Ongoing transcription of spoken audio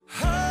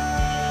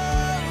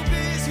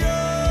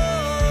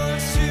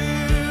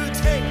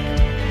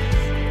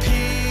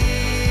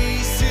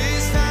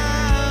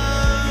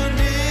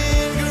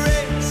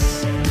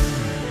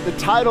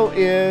title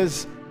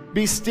is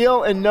Be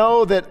Still and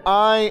Know That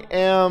I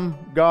Am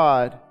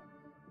God.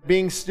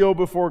 Being still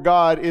before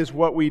God is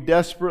what we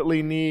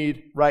desperately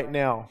need right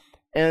now.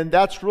 And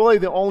that's really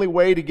the only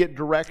way to get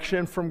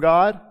direction from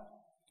God,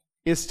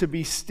 is to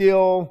be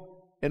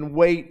still and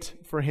wait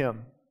for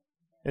Him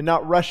and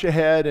not rush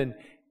ahead.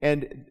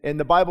 And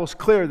the Bible's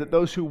clear that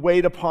those who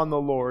wait upon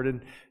the Lord,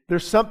 and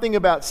there's something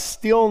about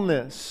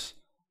stillness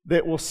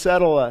that will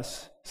settle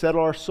us, settle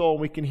our soul,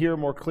 and we can hear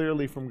more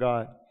clearly from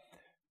God.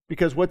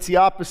 Because what's the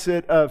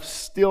opposite of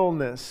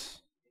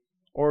stillness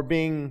or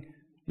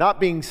not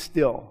being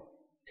still?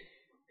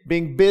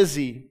 Being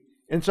busy.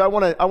 And so I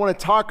want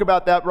to talk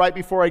about that right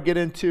before I get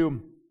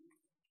into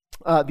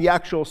the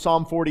actual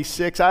Psalm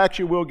 46. I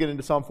actually will get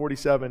into Psalm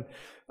 47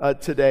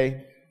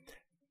 today.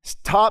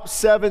 Top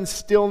 7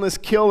 stillness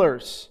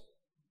killers.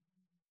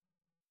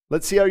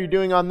 Let's see how you're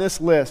doing on this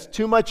list.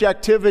 Too much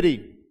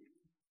activity.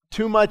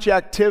 Too much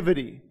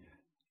activity.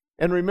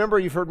 And remember,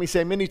 you've heard me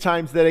say many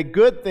times that a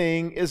good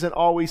thing isn't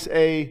always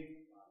a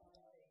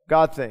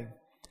God thing.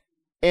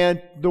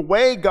 And the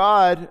way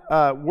God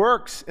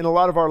works in a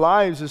lot of our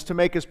lives is to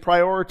make us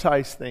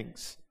prioritize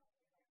things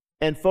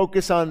and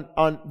focus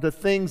on the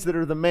things that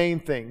are the main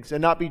things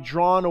and not be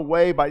drawn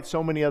away by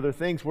so many other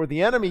things, where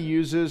the enemy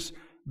uses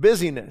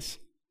busyness.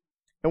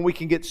 And we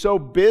can get so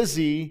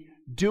busy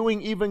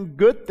doing even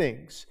good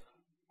things.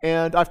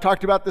 And I've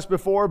talked about this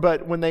before,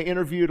 but when they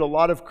interviewed a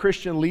lot of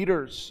Christian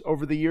leaders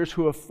over the years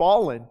who have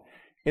fallen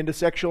into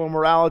sexual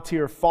immorality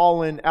or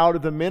fallen out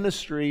of the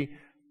ministry,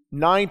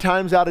 9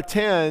 times out of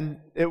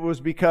 10, it was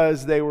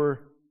because they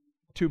were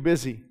too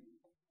busy.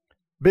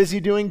 Busy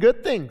doing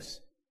good things.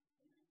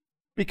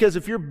 Because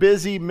if you're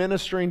busy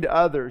ministering to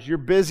others, you're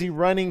busy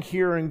running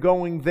here and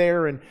going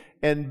there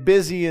and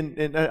busy,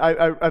 and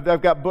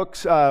I've got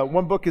books.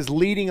 One book is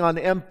Leading on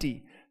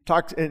Empty.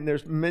 And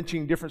there's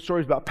mentioning different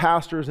stories about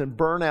pastors and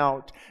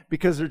burnout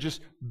because they're just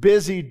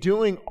busy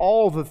doing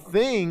all the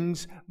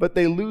things, but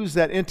they lose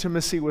that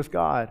intimacy with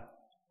God.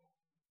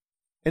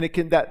 And it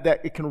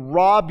can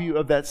rob you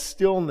of that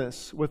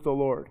stillness with the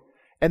Lord.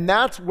 And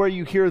that's where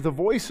you hear the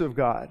voice of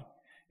God.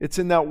 It's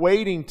in that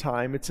waiting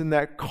time. It's in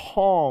that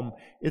calm.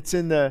 It's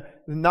in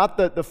not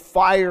the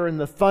fire and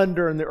the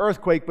thunder and the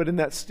earthquake, but in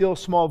that still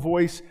small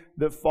voice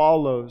that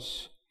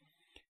follows.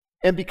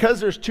 And because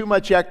there's too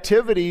much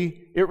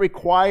activity, it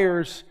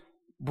requires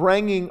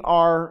bringing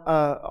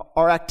our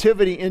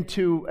activity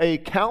into a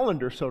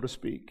calendar, so to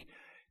speak,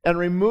 and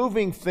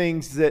removing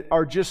things that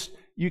are just,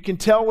 you can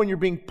tell when you're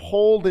being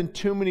pulled in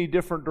too many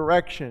different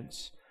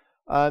directions.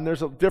 And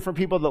there's different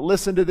people that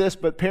listen to this,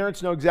 but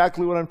parents know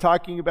exactly what I'm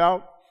talking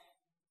about.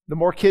 The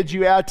more kids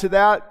you add to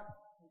that,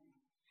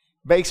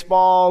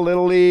 baseball,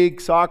 little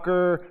league,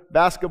 soccer,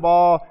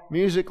 basketball,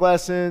 music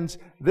lessons,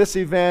 this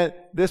event,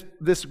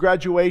 this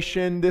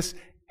graduation,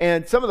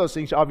 and some of those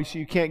things obviously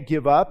you can't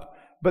give up,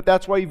 but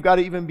that's why you've got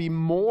to even be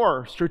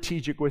more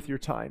strategic with your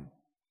time.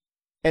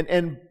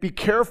 And be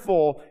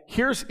careful.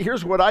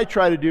 Here's what I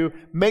try to do.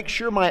 Make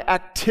sure my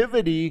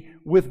activity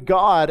with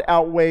God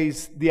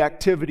outweighs the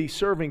activity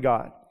serving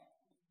God.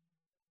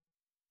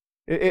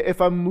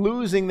 If I'm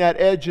losing that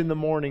edge in the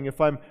morning, if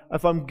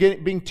I'm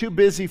being too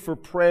busy for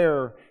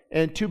prayer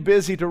and too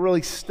busy to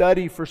really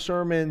study for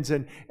sermons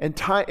and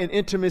time and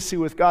intimacy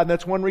with God, and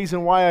that's one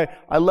reason why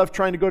I love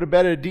trying to go to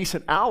bed at a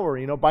decent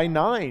hour, by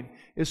 9,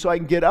 is so I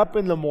can get up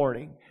in the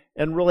morning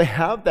and really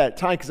have that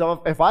time. Because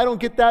if I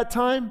don't get that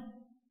time,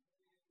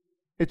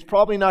 it's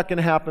probably not going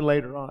to happen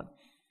later on.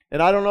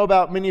 And I don't know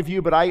about many of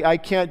you, but I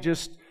can't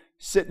just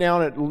sit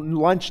down at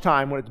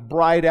lunchtime when it's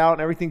bright out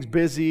and everything's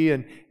busy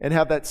and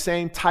have that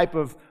same type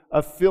of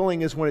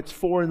feeling as when it's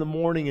 4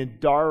 a.m.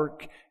 and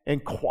dark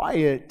and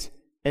quiet,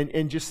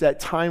 and just that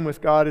time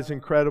with God is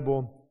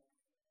incredible.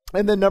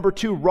 And then number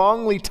 2,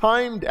 wrongly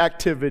timed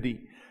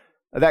activity.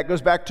 That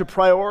goes back to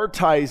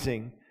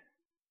prioritizing.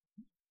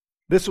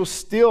 This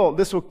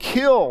will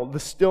kill the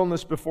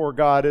stillness before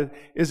God,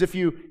 is if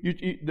you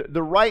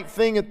the right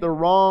thing at the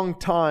wrong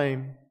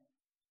time.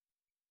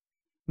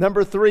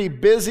 Number 3,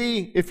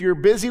 if you're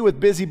busy with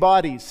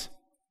busybodies.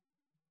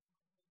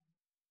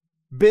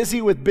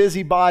 Busy with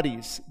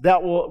busybodies,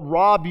 that will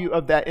rob you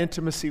of that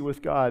intimacy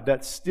with God,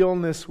 that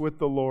stillness with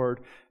the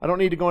Lord. I don't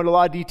need to go into a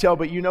lot of detail,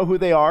 but you know who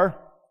they are.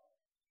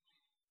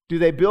 Do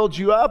they build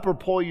you up or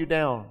pull you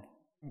down?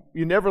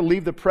 You never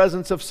leave the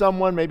presence of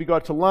someone, maybe go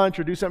out to lunch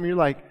or do something, you're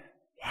like,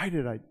 why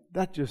did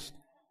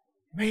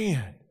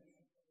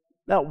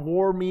that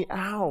wore me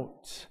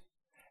out.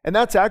 And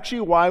that's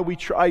actually why we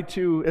try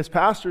to, as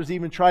pastors,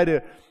 even try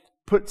to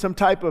put some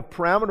type of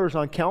parameters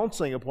on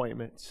counseling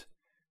appointments.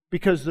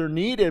 Because they're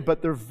needed,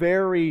 but they're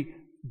very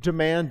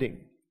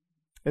demanding.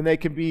 And they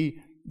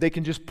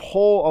can just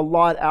pull a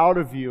lot out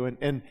of you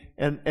and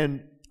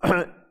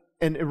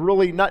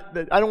really not,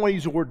 I don't want to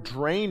use the word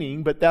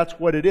draining, but that's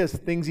what it is.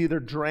 Things either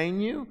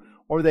drain you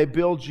or they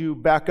build you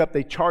back up.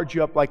 They charge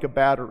you up like a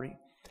battery.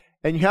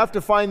 And you have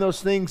to find those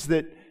things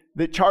that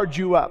charge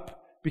you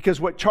up.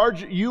 Because what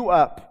charges you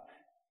up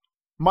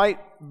might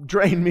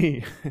drain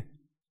me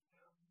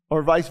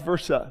or vice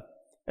versa.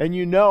 And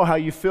you know how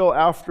you feel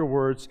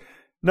afterwards.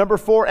 Number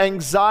 4,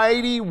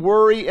 anxiety,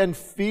 worry, and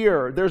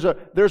fear.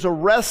 There's a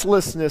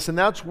restlessness, and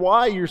that's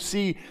why you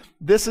see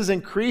this is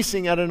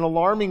increasing at an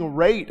alarming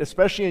rate,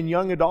 especially in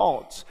young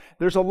adults.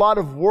 There's a lot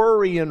of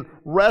worry and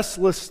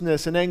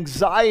restlessness and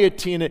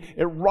anxiety, and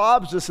it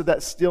robs us of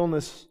that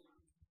stillness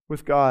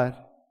with God.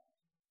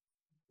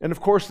 And of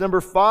course, number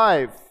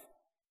 5,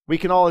 we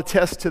can all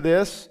attest to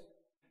this.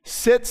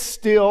 Sit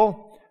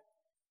still,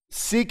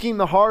 seeking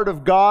the heart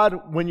of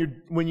God when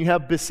you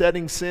have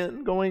besetting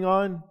sin going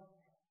on.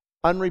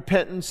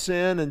 Unrepentant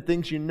sin and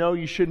things you know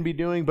you shouldn't be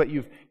doing, but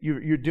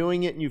you're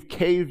doing it and you've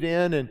caved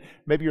in, and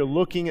maybe you're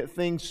looking at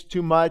things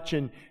too much,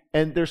 and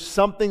there's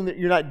something that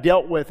you're not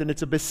dealt with, and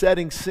it's a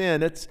besetting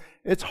sin. It's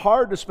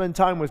hard to spend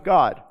time with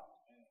God,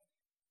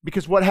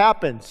 because what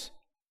happens?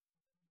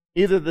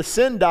 Either the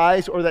sin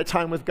dies or that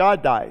time with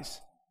God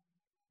dies.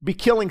 Be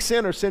killing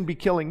sin or sin be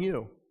killing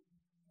you.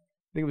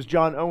 I think it was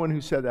John Owen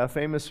who said that, a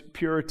famous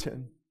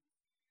Puritan.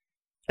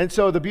 And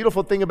so the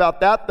beautiful thing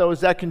about that, though, is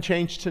that can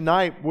change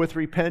tonight with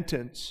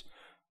repentance.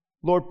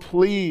 Lord,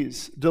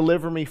 please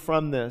deliver me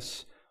from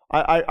this.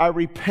 I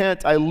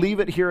repent. I leave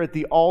it here at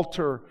the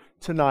altar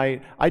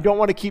tonight. I don't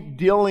want to keep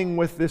dealing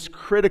with this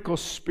critical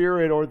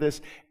spirit or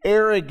this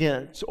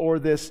arrogance or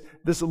this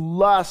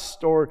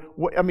lust or,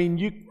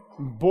 the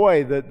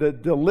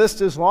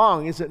list is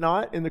long, is it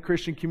not, in the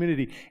Christian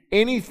community?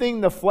 Anything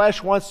the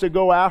flesh wants to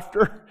go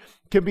after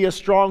can be a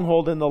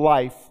stronghold in the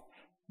life.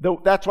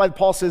 That's why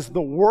Paul says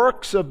the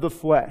works of the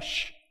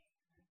flesh.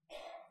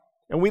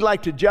 And we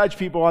like to judge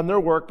people on their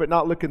work, but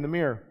not look in the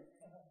mirror.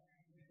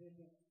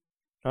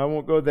 I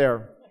won't go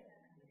there.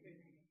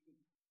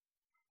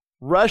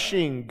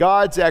 Rushing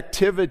God's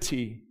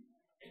activity.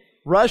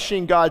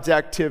 Rushing God's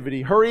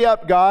activity. Hurry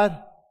up,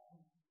 God.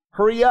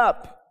 Hurry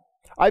up.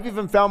 I've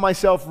even found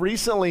myself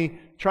recently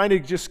trying to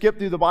just skip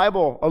through the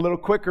Bible a little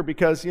quicker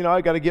because,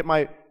 I got to get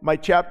my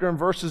chapter and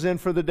verses in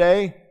for the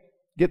day.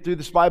 Get through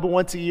this Bible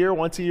once a year,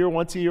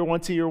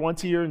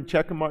 and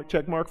check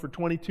mark for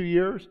 22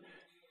 years.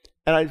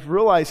 And I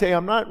realized, hey,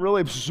 I'm not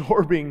really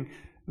absorbing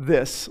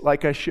this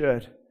like I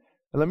should.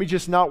 And let me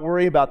just not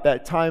worry about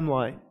that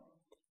timeline.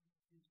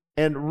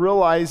 And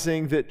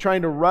realizing that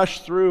trying to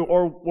rush through,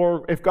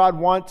 or if God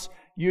wants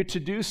you to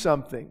do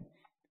something,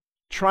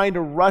 trying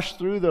to rush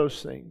through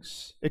those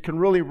things, it can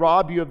really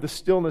rob you of the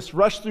stillness.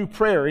 Rush through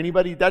prayer.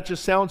 Anybody? That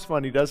just sounds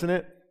funny, doesn't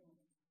it?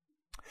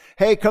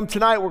 Hey, come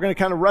tonight, we're going to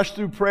kind of rush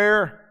through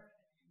prayer.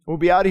 We'll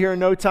be out of here in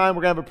no time.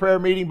 We're going to have a prayer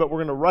meeting, but we're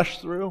going to rush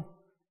through.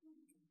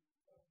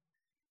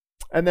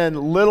 And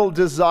then little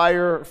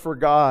desire for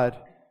God.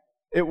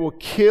 It will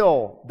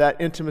kill that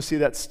intimacy,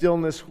 that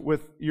stillness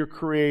with your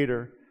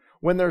Creator.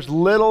 When there's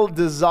little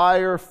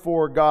desire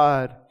for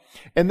God.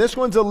 And this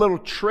one's a little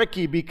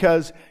tricky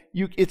because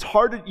it's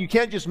hard. You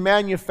can't just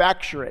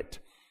manufacture it.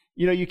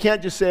 You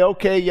can't just say,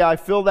 okay, yeah, I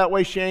feel that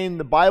way, Shane.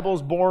 The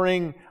Bible's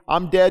boring.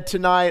 I'm dead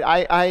tonight.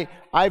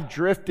 I've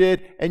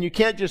drifted. And you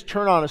can't just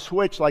turn on a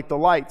switch like the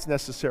lights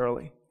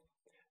necessarily.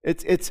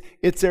 It's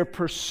their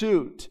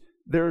pursuit.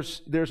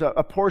 There's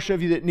a portion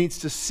of you that needs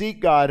to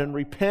seek God and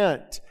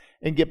repent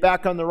and get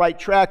back on the right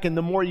track. And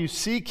the more you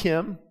seek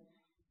Him,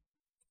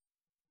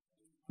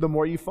 the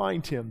more you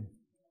find Him.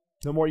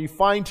 The more you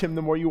find Him,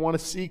 the more you want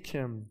to seek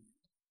Him.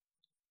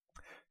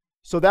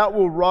 So that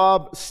will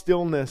rob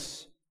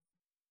stillness.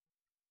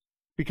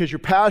 Because your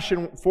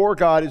passion for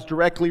God is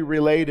directly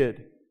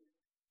related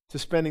to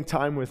spending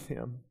time with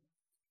Him.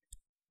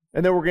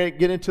 And then we're going to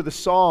get into the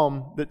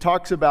psalm that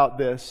talks about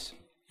this.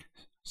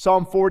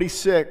 Psalm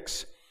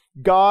 46.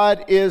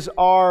 God is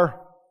our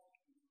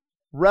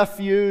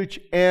refuge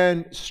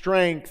and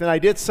strength. And I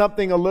did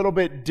something a little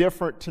bit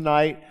different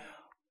tonight.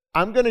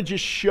 I'm going to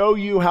just show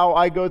you how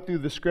I go through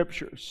the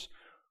Scriptures.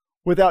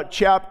 Without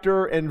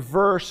chapter and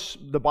verse.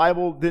 The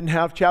Bible didn't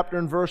have chapter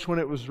and verse when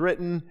it was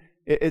written.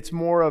 It's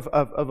more of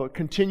a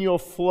continual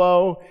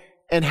flow.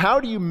 And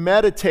how do you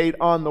meditate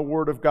on the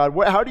Word of God?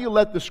 How do you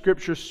let the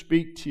Scriptures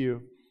speak to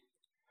you?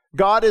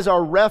 God is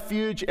our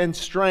refuge and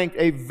strength,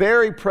 a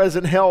very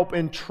present help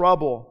in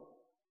trouble.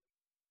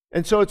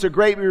 And so it's a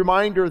great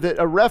reminder that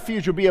a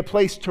refuge will be a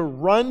place to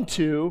run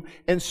to,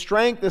 and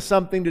strength is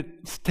something to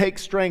take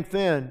strength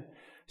in.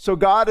 So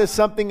God is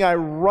something I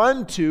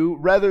run to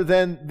rather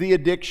than the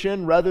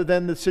addiction, rather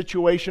than the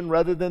situation,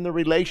 rather than the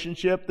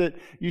relationship that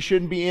you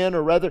shouldn't be in,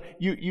 or rather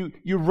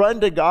you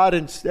run to God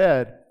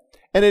instead.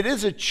 And it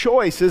is a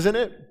choice, isn't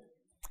it?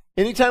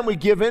 Anytime we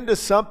give in to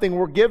something,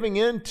 we're giving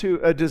in to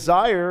a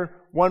desire,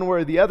 one way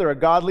or the other, a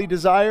godly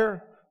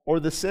desire or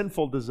the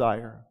sinful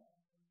desire.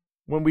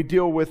 When we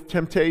deal with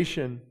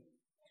temptation,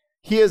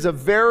 He is a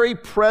very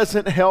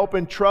present help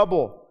in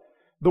trouble.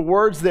 The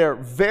words there,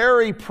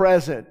 very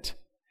present.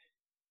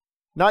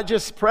 Not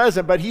just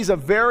present, but He's a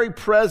very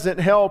present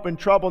help in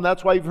trouble. And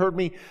that's why you've heard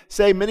me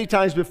say many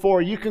times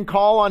before, you can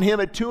call on Him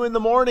at 2 in the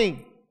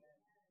morning,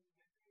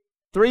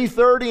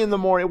 3:30 in the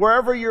morning,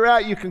 wherever you're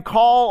at, you can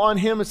call on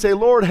Him and say,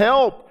 Lord,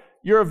 help.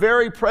 You're a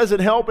very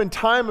present help in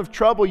time of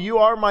trouble. You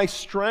are my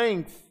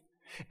strength.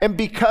 And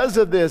because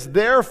of this,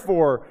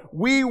 therefore,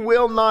 we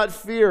will not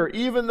fear,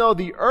 even though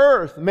the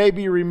earth may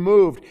be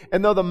removed,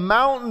 and though the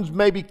mountains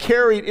may be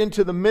carried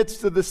into the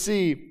midst of the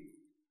sea,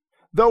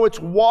 though its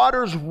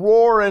waters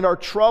roar and are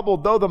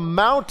troubled, though the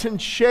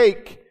mountains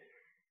shake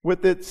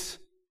with its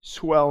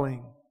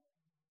swelling.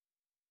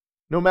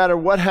 No matter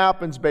what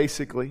happens,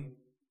 basically,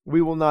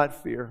 we will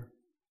not fear.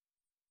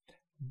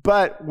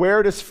 But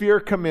where does fear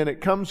come in?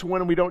 It comes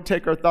when we don't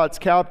take our thoughts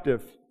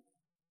captive.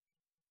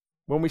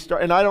 When we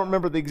start, and I don't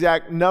remember the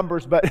exact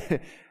numbers, but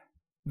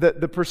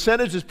the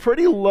percentage is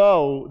pretty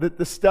low that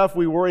the stuff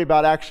we worry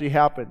about actually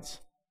happens.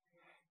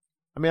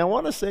 I mean, I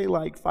want to say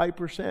like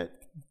 5%.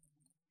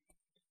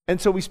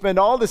 And so we spend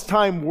all this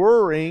time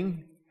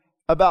worrying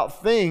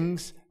about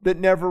things that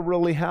never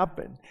really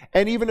happen.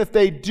 And even if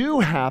they do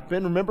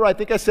happen, remember, I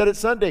think I said it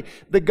Sunday,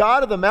 the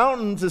God of the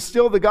mountains is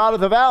still the God of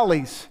the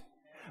valleys.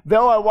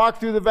 Though I walk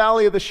through the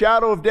valley of the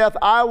shadow of death,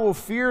 I will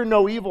fear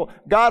no evil.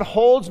 God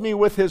holds me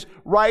with His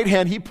right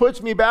hand. He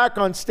puts me back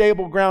on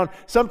stable ground.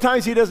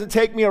 Sometimes He doesn't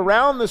take me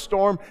around the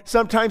storm.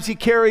 Sometimes He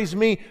carries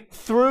me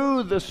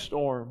through the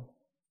storm.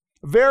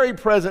 Very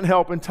present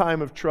help in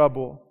time of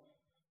trouble.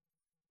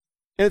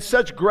 And it's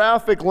such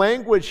graphic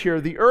language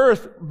here. The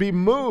earth be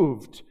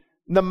moved,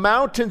 the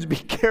mountains be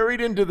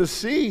carried into the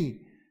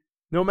sea.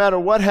 No matter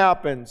what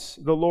happens,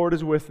 the Lord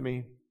is with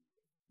me.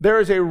 There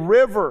is a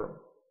river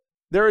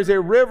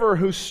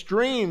whose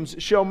streams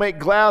shall make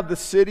glad the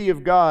city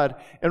of God.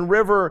 And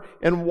river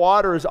and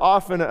water is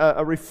often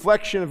a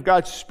reflection of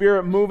God's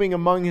Spirit moving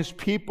among His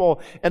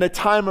people and a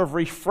time of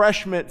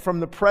refreshment from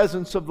the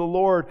presence of the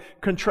Lord.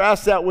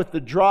 Contrast that with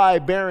the dry,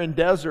 barren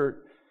desert.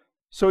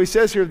 So he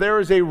says here, there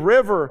is a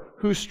river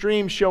whose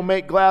streams shall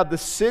make glad the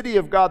city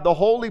of God, the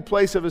holy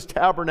place of His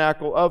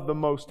tabernacle of the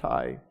Most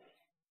High.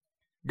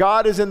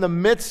 God is in the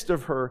midst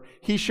of her.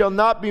 He shall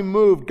not be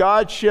moved.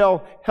 God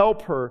shall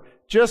help her.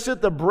 Just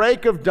at the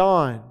break of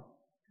dawn.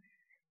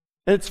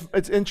 And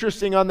it's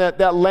interesting on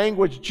that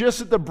language,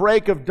 just at the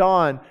break of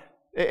dawn,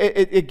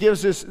 it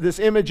gives us this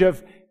image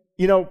of,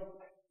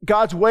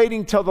 God's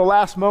waiting till the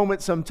last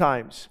moment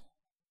sometimes.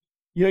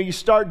 You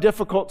start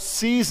difficult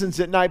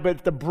seasons at night, but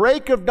at the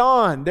break of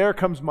dawn, there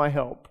comes my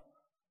help.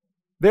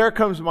 There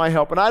comes my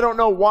help. And I don't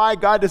know why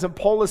God doesn't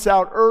pull us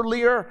out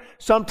earlier.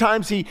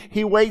 Sometimes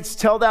He waits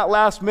till that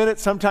last minute.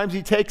 Sometimes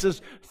He takes us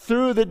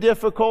through the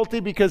difficulty,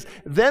 because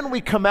then we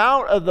come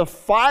out of the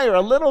fire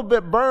a little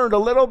bit burned, a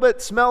little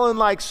bit smelling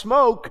like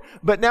smoke,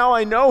 but now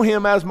I know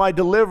Him as my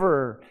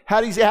deliverer.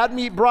 Had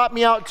He brought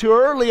me out too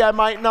early, I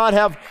might not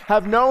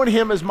have known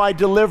Him as my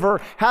deliverer.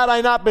 Had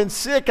I not been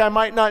sick, I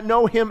might not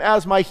know Him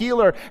as my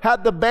healer.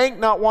 Had the bank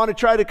not want to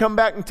try to come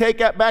back and take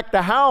back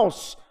the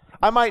house,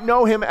 I might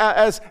know Him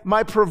as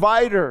my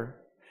provider.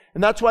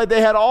 And that's why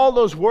they had all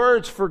those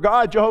words for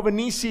God: Jehovah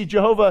Nisi,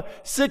 Jehovah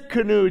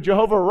Sitkanu,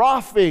 Jehovah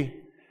Raphi,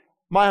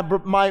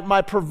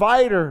 my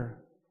provider,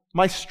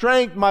 my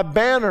strength, my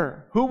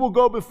banner. Who will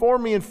go before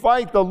me and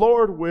fight? The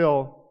Lord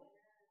will.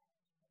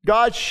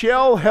 God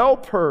shall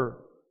help her.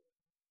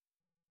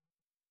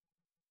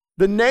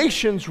 The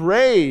nations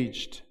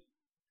raged,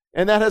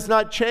 and that has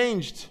not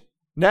changed.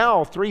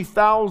 Now,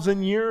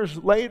 3,000 years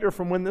later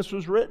from when this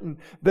was written,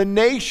 the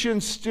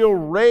nations still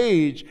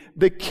rage.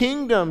 The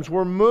kingdoms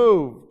were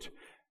moved.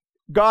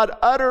 God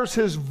utters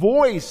His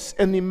voice,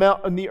 and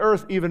the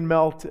earth even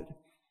melted.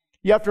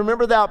 You have to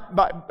remember that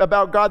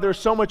about God. There's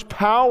so much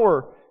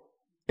power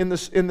in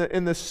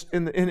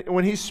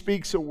when He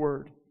speaks a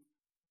word,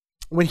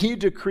 when He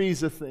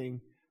decrees a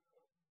thing.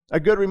 A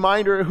good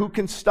reminder: who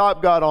can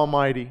stop God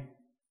Almighty?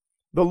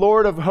 The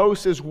Lord of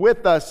hosts is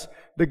with us.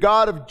 The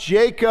God of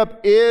Jacob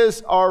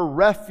is our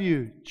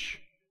refuge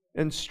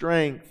and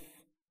strength.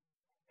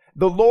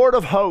 The Lord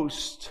of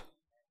hosts.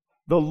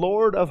 The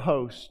Lord of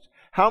hosts.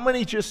 How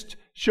many, just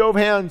show of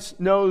hands,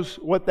 knows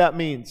what that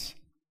means?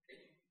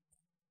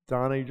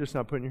 Donna, you're just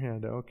not putting your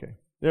hand out. Okay.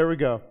 There we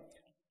go.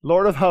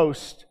 Lord of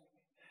hosts.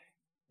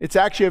 It's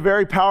actually a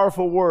very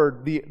powerful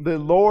word. The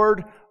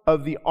Lord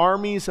of the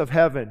armies of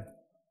heaven.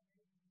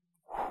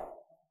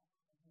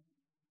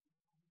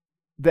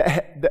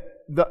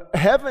 The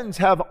heavens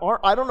have,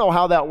 I don't know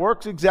how that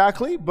works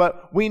exactly,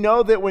 but we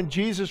know that when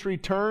Jesus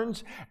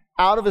returns,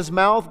 out of His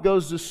mouth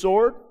goes the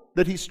sword,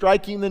 that He's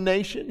striking the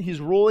nation.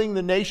 He's ruling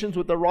the nations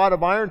with a rod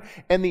of iron,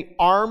 and the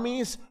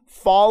armies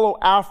follow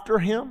after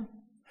Him.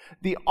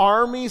 The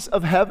armies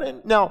of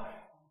heaven. Now,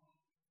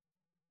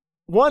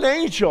 one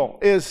angel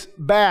is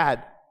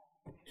bad.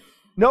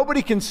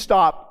 Nobody can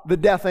stop the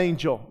death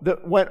angel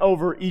that went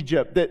over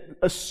Egypt, that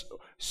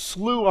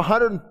slew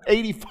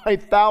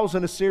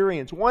 185,000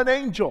 Assyrians. One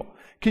angel.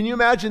 Can you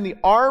imagine the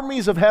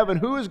armies of heaven?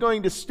 Who is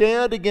going to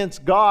stand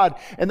against God?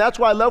 And that's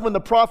why I love when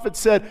the prophet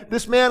said,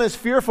 this man is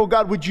fearful.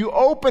 God, would you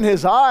open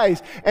his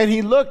eyes? And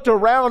he looked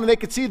around and they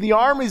could see the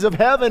armies of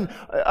heaven,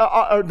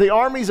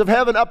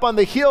 up on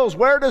the hills.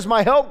 Where does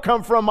my help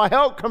come from? My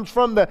help comes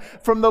from the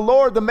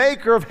Lord, the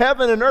maker of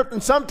heaven and earth.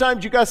 And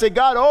sometimes you got to say,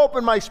 God,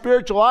 open my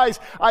spiritual eyes.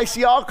 I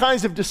see all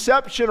kinds of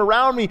deception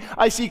around me.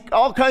 I see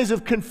all kinds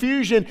of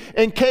confusion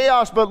and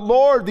chaos. But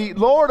Lord, the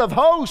Lord of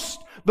hosts,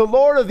 The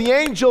Lord of the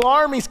angel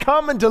armies,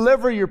 come and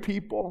deliver your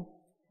people.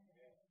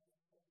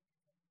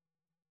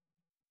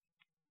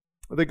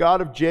 The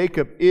God of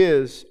Jacob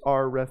is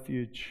our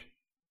refuge.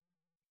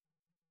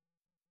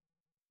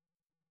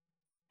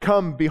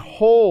 Come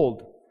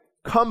behold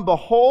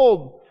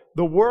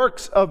the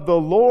works of the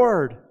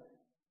Lord.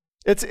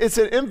 It's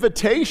an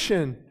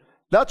invitation.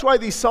 That's why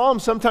these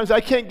Psalms, sometimes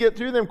I can't get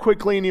through them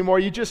quickly anymore.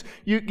 You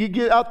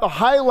get out the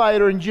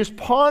highlighter and just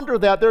ponder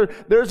that.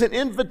 There's an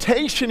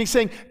invitation. He's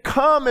saying,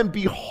 come and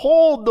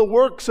behold the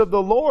works of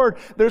the Lord.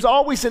 There's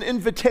always an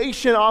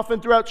invitation often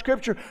throughout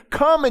Scripture.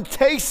 Come and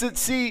taste it,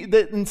 see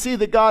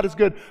that God is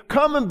good.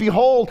 Come and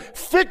behold.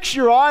 Fix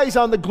your eyes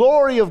on the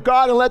glory of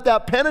God and let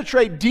that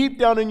penetrate deep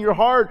down in your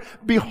heart.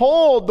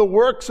 Behold the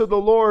works of the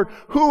Lord,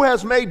 who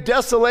has made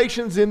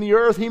desolations in the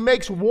earth. He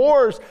makes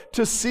wars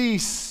to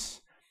cease.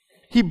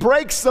 He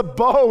breaks the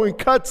bow and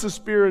cuts the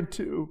spear in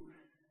two.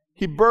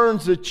 He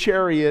burns the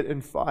chariot in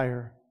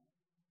fire.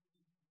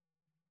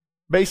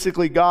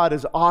 Basically, God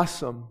is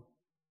awesome.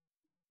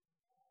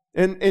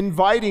 And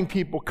inviting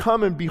people,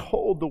 come and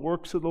behold the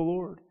works of the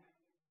Lord.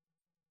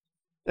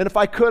 And if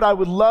I could, I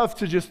would love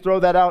to just throw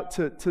that out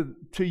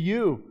to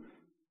you.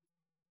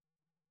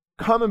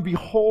 Come and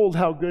behold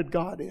how good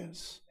God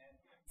is.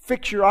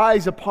 Fix your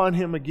eyes upon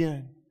Him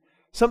again.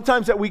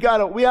 Sometimes that we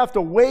have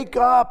to wake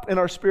up in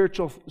our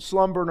spiritual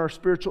slumber and our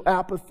spiritual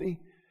apathy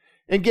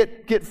and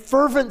get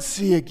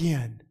fervency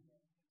again.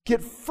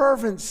 Get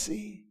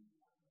fervency.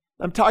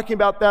 I'm talking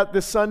about that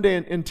this Sunday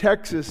in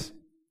Texas.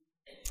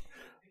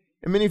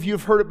 And many of you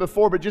have heard it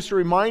before, but just a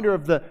reminder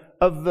of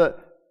the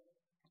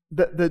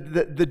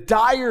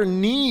dire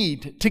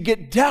need to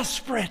get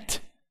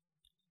desperate.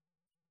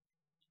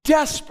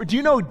 Desperate. Do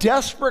you know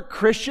desperate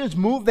Christians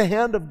move the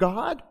hand of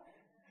God?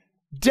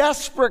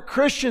 Desperate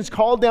Christians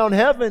call down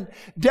heaven.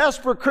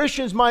 Desperate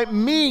Christians might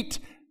meet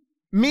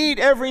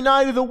every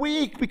night of the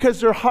week because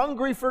they're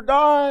hungry for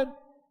God.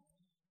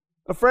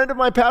 A friend of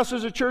mine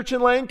pastors a church in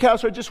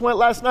Lancaster. I just went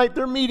last night.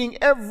 They're meeting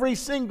every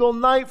single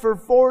night for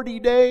 40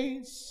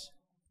 days.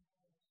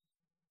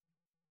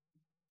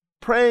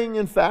 Praying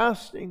and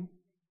fasting.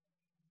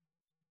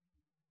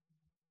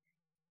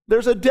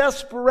 There's a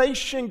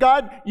desperation.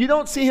 God, you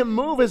don't see Him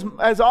move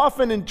as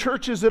often in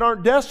churches that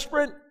aren't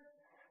desperate.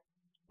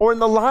 Or in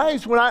the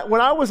lives, when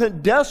I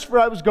wasn't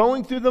desperate, I was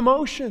going through the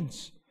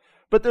motions.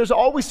 But there's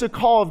always a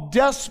call of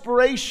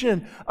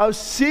desperation, of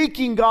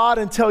seeking God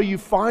until you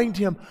find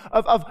Him,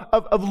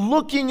 of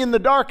looking in the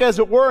dark, as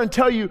it were,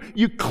 until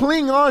you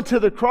cling on to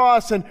the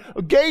cross and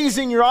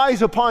gazing your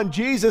eyes upon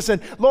Jesus.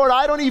 And Lord,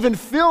 I don't even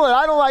feel it.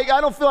 I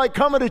don't feel like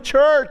coming to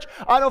church.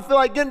 I don't feel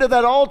like getting to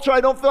that altar. I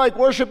don't feel like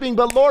worshiping.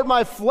 But Lord,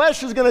 my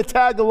flesh is going to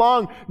tag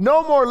along.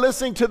 No more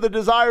listening to the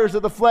desires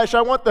of the flesh.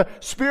 I want the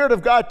Spirit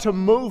of God to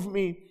move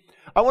me.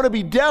 I want to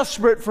be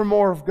desperate for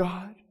more of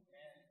God.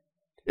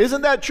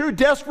 Isn't that true?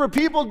 Desperate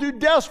people do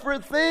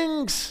desperate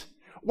things.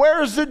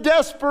 Where's the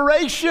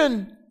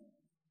desperation?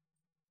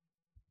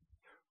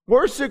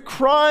 Where's the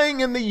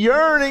crying and the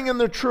yearning and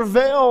the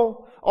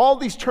travail? All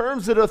these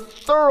terms that are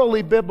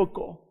thoroughly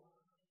biblical.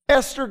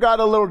 Esther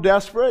got a little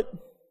desperate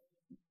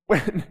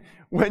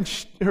when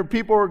her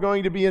people were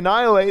going to be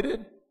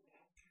annihilated.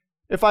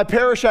 If I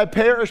perish, I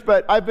perish,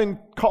 but I've been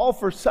called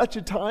for such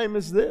a time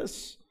as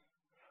this.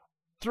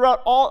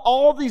 Throughout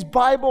all these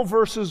Bible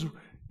verses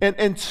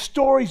and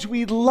stories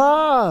we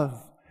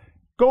love,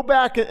 go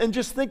back and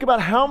just think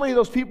about how many of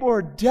those people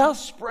are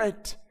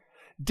desperate.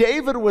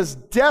 David was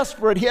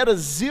desperate. He had a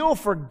zeal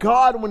for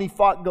God when he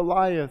fought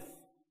Goliath.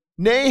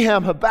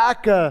 Nahum,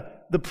 Habakkuk,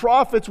 the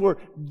prophets were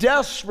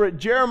desperate.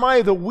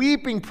 Jeremiah, the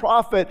weeping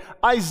prophet.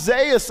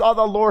 Isaiah saw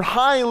the Lord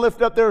high and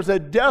lifted up. There was a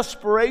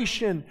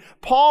desperation.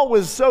 Paul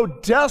was so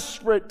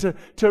desperate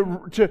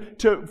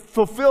to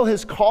fulfill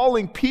his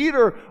calling.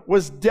 Peter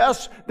was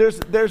there's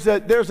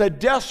a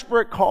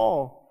desperate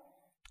call.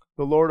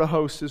 The Lord of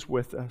hosts is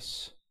with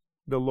us.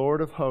 The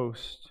Lord of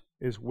hosts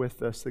is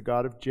with us. The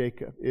God of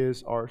Jacob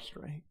is our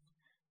strength.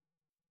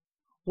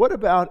 What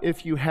about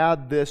if you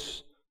had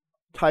this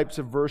types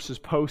of verses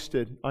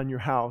posted on your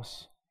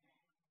house?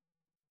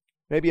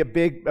 Maybe a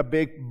big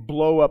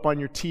blow up on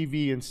your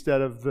TV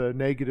instead of the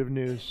negative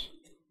news.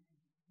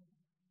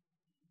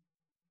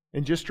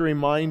 And just a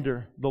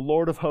reminder, the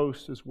Lord of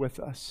hosts is with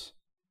us.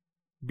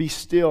 Be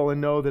still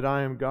and know that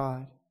I am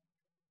God.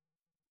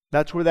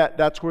 That's where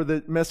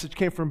the message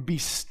came from. Be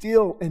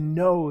still and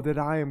know that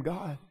I am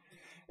God.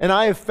 And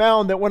I have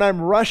found that when I'm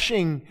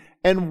rushing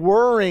and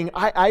worrying,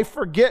 I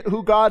forget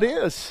who God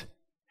is.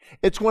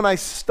 It's when I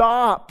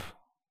stop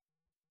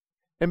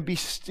and be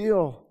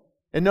still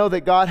and know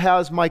that God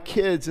has my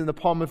kids in the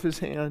palm of His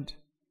hand.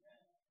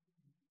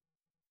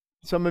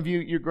 Some of you,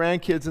 your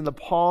grandkids in the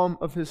palm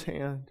of His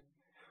hand.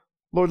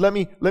 Lord, let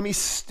me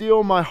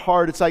still my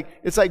heart. It's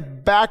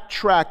like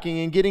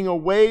backtracking and getting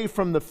away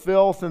from the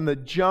filth and the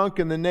junk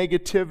and the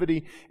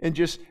negativity and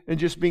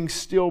just being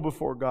still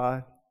before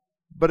God.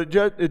 But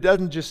it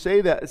doesn't just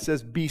say that. It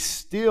says, be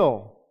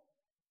still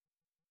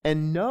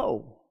and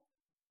know.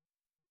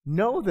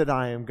 Know that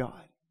I am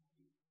God.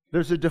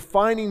 There's a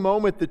defining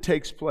moment that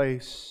takes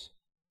place.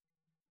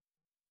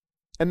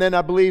 And then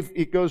I believe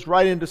it goes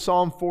right into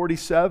Psalm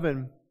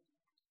 47.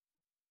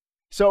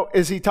 So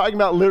is he talking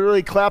about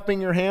literally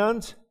clapping your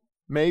hands?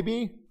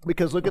 Maybe,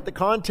 because look at the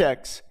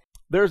context.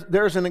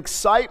 There's an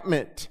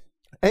excitement.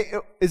 Hey,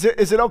 is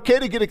it okay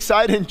to get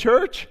excited in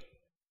church?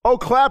 Oh,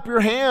 clap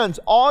your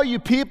hands, all you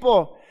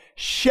people.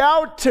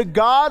 Shout to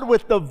God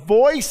with the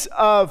voice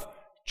of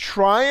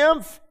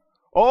triumph.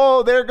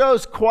 Oh, there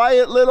goes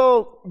quiet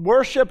little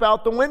worship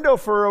out the window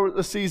for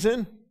a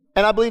season.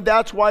 And I believe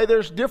that's why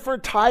there's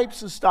different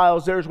types of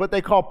styles. There's what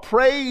they call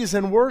praise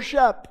and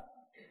worship.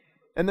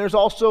 And there's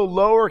also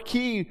lower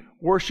key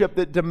worship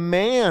that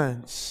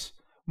demands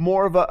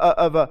more of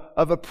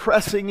a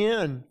pressing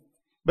in.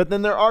 But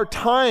then there are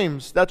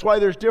times, that's why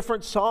there's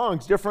different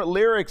songs, different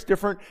lyrics,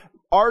 different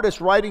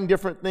artists writing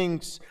different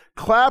things.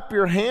 Clap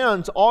your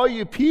hands, all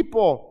you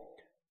people.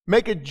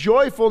 Make a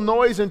joyful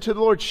noise unto the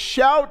Lord.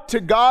 Shout to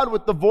God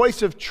with the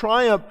voice of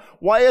triumph.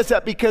 Why is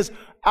that? Because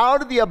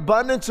out of the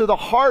abundance of the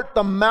heart,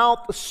 the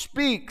mouth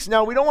speaks.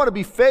 Now, we don't want to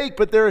be fake,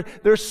 but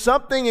there's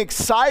something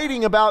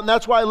exciting about, and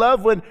that's why I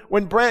love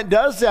when Brant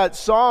does that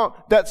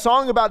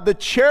song about the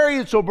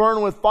chariots will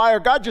burn with fire.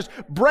 God just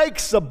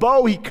breaks the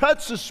bow. He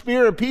cuts the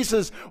spear in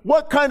pieces.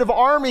 What kind of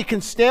army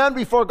can stand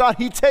before God?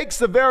 He takes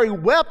the very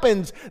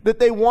weapons that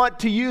they want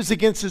to use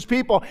against His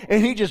people,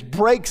 and He just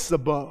breaks the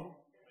bow.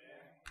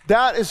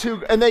 That is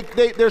who, and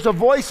there's a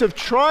voice of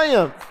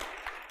triumph.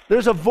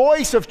 There's a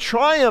voice of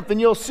triumph,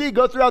 and you'll see,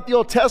 go throughout the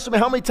Old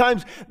Testament, how many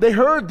times they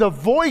heard the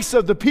voice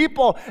of the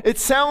people. It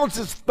sounds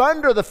as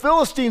thunder. The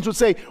Philistines would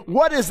say,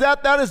 what is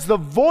that? That is the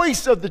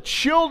voice of the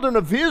children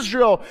of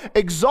Israel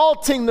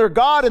exalting their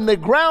God, and the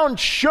ground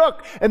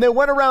shook, and they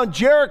went around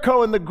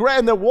Jericho, and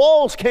the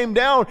walls came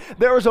down.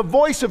 There was a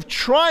voice of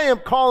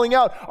triumph calling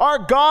out, our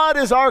God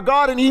is our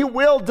God, and He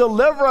will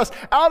deliver us.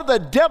 Out of the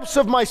depths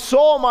of my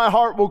soul, my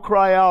heart will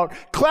cry out.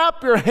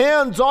 Clap your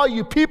hands, all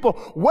you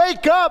people.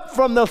 Wake up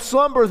from the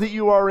slumber that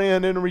you are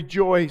in and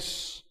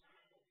rejoice.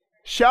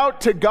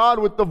 Shout to God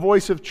with the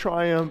voice of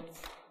triumph.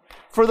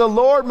 For the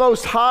Lord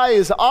Most High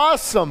is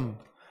awesome.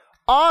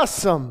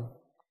 Awesome.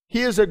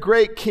 He is a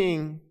great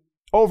King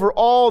over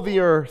all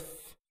the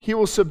earth. He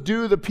will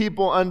subdue the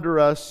people under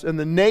us and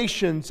the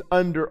nations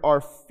under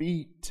our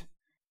feet.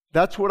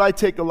 That's what I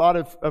take a lot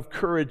of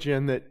courage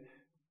in, that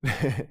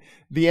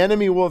the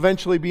enemy will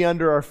eventually be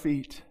under our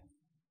feet.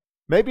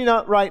 Maybe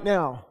not right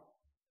now.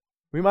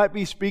 We might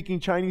be speaking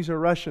Chinese or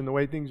Russian the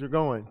way things are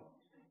going.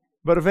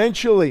 But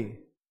eventually,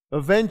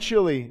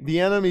 the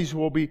enemies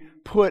will be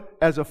put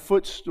as a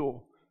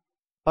footstool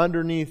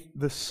underneath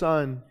the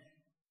Son,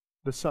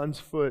 the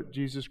Son's foot,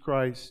 Jesus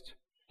Christ.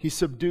 He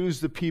subdues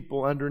the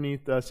people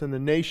underneath us and the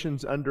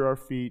nations under our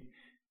feet.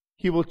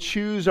 He will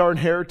choose our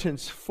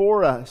inheritance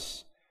for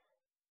us.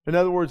 In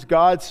other words,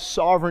 God's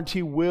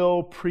sovereignty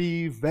will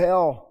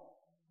prevail.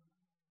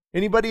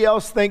 Anybody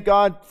else thank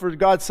God for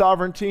God's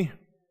sovereignty?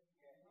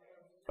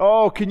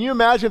 Oh, can you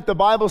imagine if the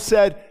Bible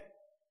said,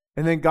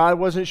 and then God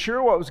wasn't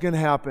sure what was going to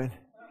happen?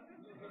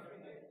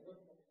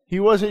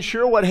 He wasn't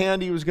sure what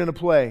hand He was going to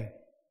play.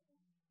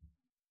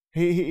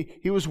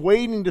 He was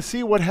waiting to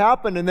see what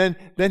happened, and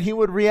then He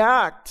would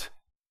react.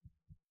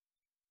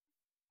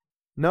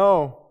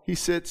 No, He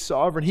sits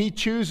sovereign. He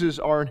chooses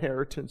our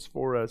inheritance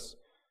for us.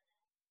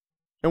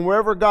 And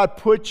wherever God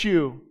puts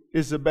you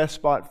is the best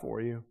spot for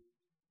you.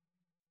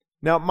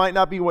 Now, it might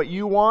not be what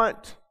you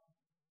want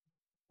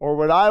or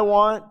what I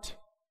want,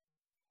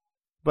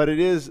 but it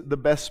is the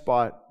best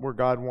spot where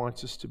God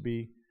wants us to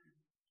be.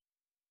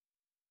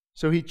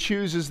 So He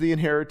chooses the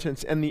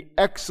inheritance and the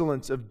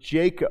excellence of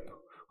Jacob,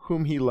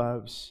 whom He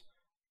loves.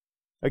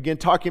 Again,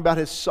 talking about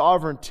His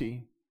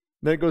sovereignty.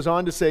 Then it goes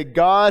on to say,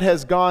 God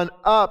has gone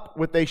up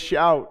with a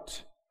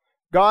shout.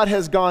 God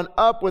has gone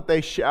up with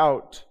a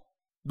shout.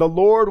 The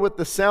Lord with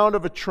the sound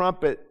of a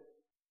trumpet.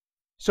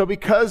 So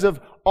because of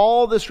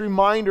all this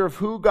reminder of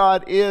who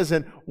God is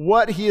and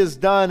what He has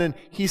done, and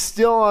He's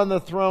still on the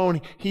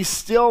throne, He's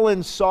still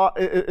in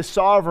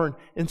sovereign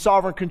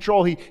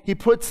control. He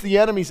puts the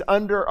enemies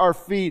under our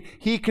feet.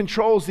 He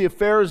controls the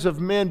affairs of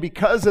men.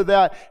 Because of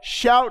that,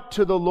 shout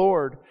to the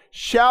Lord.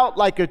 Shout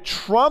like a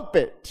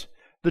trumpet.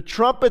 The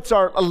trumpets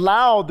are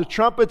loud. The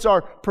trumpets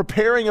are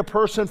preparing a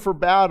person for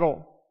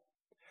battle.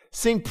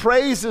 Sing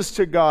praises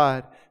to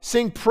God.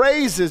 Sing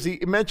praises. He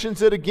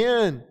mentions it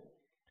again.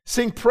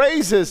 Sing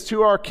praises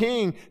to our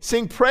King.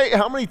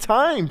 How many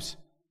times?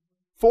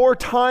 4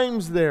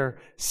 times there.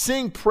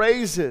 Sing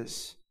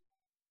praises.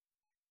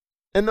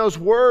 And those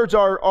words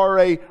are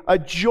a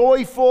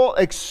joyful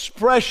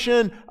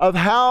expression of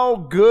how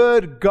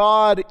good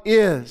God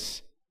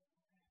is.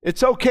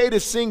 It's okay to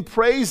sing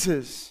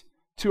praises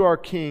to our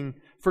King,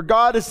 for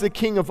God is the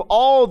King of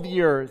all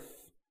the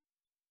earth.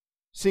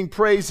 Sing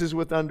praises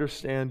with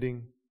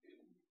understanding.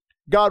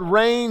 God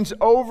reigns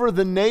over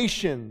the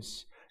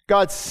nations.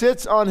 God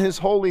sits on His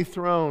holy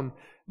throne.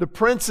 The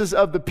princes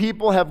of the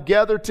people have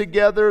gathered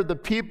together, the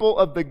people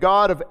of the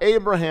God of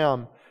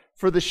Abraham.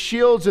 For the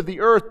shields of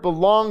the earth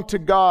belong to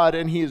God,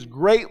 and He is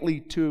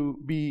greatly to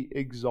be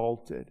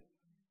exalted.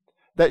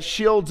 That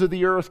shields of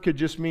the earth could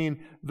just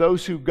mean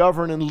those who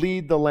govern and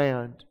lead the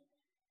land.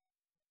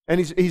 And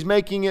he's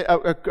making it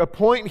a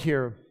point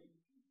here.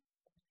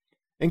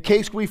 In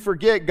case we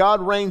forget,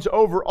 God reigns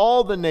over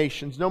all the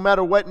nations. No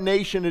matter what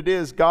nation it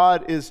is,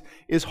 God is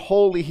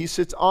holy. He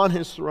sits on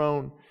His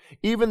throne.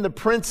 Even the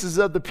princes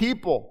of the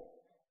people,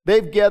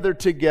 they've gathered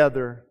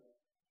together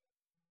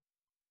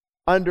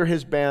under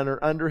His banner,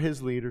 under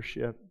His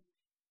leadership.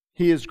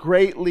 He is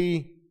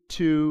greatly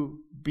to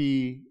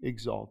be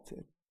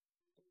exalted.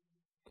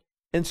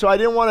 And so I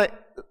didn't want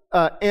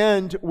to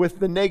end with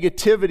the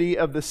negativity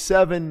of the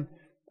seven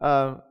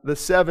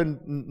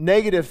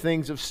negative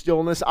things of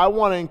stillness. I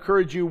want to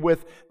encourage you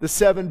with the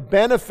 7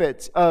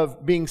 benefits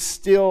of being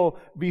still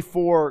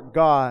before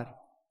God.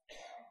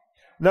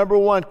 Number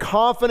 1,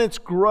 confidence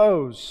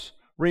grows,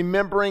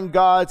 remembering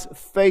God's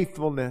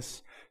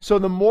faithfulness. So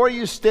the more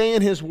you stay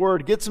in His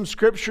Word, get some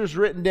scriptures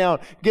written down,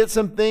 get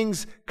some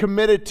things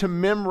committed to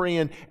memory.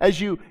 And as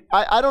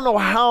I don't know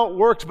how it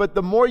works, but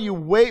the more you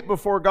wait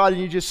before God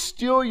and you just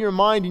still your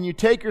mind and you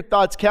take your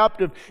thoughts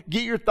captive,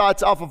 get your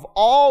thoughts off of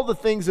all the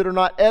things that are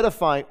not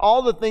edifying,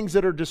 all the things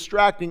that are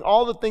distracting,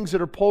 all the things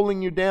that are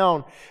pulling you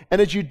down.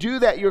 And as you do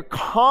that, your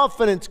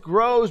confidence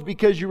grows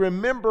because you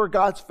remember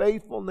God's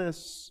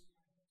faithfulness.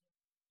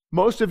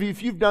 Most of you,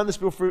 if you've done this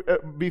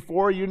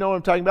before, you know what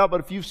I'm talking about,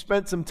 but if you've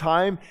spent some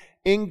time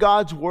in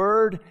God's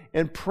Word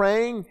and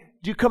praying,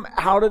 do you come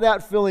out of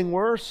that feeling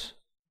worse?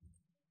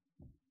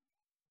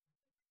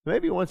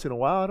 Maybe once in a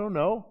while, I don't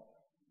know.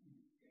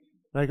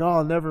 Like, oh,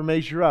 I'll never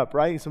measure up,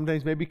 right?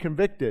 Sometimes maybe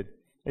convicted.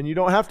 And you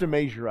don't have to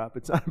measure up.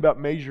 It's not about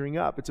measuring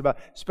up. It's about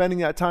spending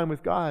that time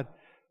with God.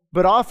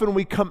 But often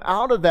we come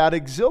out of that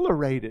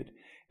exhilarated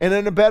and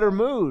in a better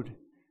mood.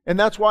 And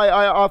that's why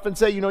I often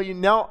say,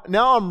 now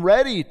I'm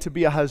ready to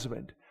be a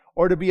husband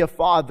or to be a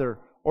father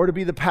or to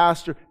be the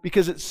pastor,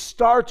 because it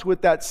starts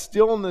with that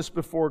stillness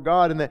before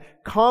God and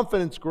that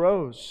confidence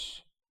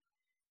grows.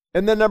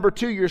 And then number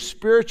 2, your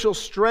spiritual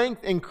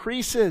strength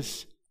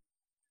increases.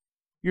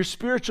 Your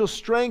spiritual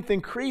strength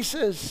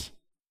increases.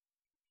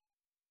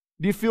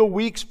 Do you feel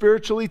weak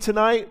spiritually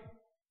tonight?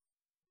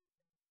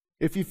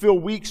 If you feel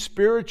weak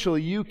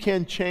spiritually, you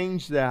can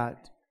change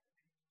that.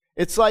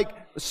 It's like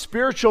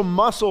spiritual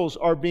muscles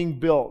are being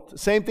built.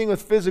 Same thing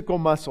with physical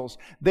muscles.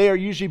 They are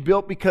usually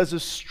built because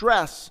of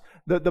stress.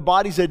 The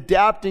body's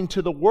adapting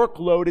to the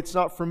workload it's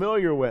not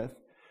familiar with.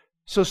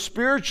 So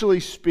spiritually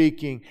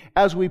speaking,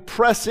 as we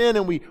press in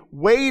and we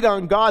wait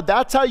on God,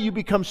 that's how you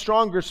become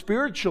stronger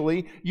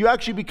spiritually. You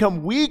actually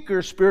become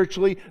weaker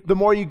spiritually the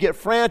more you get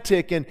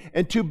frantic and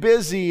too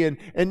busy and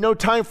no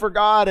time for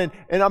God and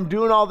I'm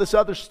doing all this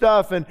other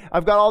stuff and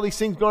I've got all these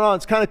things going on.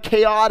 It's kind of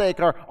chaotic.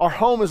 Our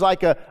home is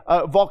like a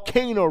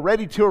volcano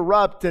ready to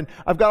erupt and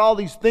I've got all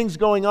these things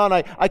going on.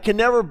 I can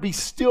never be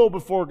still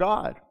before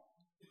God.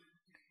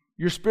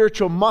 Your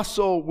spiritual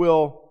muscle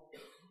will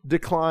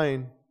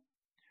decline.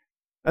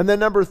 And then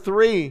number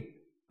 3,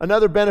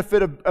 another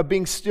benefit of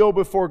being still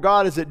before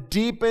God is it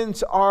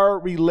deepens our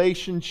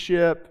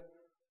relationship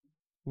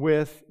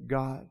with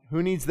God.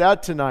 Who needs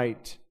that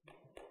tonight?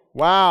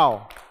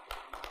 Wow.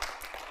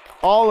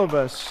 All of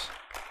us.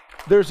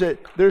 There's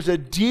a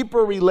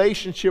deeper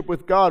relationship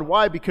with God.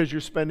 Why? Because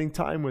you're spending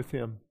time with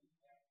Him.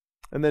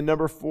 And then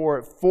number 4,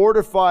 it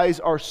fortifies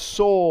our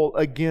soul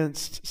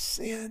against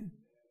sin.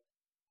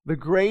 The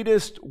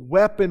greatest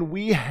weapon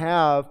we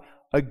have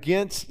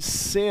against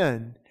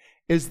sin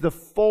is the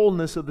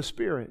fullness of the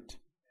Spirit.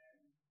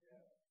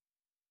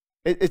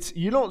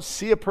 You don't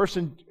see a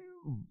person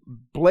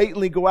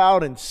blatantly go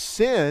out and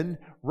sin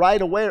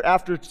right away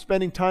after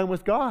spending time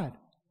with God.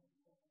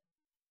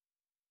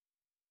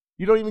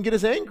 You don't even get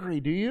as angry,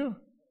 do you?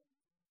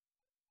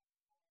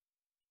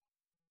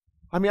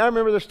 I mean, I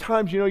remember there's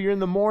times, you're in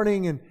the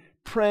morning and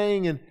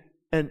praying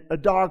and a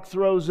dog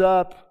throws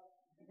up.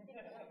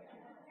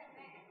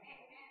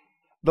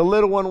 The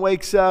little one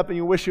wakes up and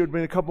you wish it would have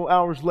been a couple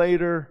hours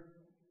later.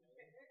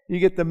 You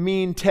get the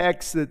mean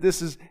text that this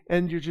is,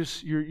 and you're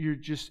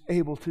just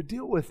able to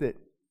deal with it.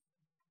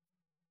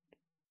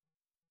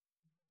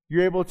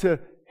 You're able to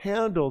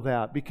handle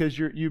that because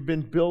you've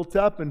been built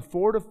up and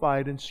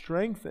fortified and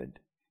strengthened.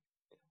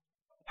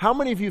 How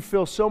many of you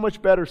feel so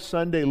much better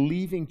Sunday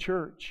leaving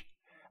church?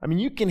 I mean,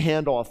 you can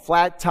handle a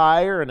flat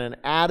tire and an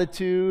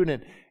attitude,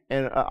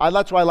 and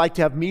that's why I like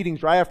to have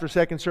meetings right after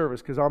second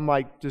service, because I'm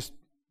like just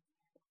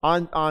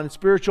on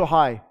spiritual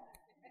high.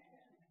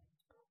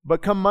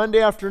 But come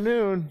Monday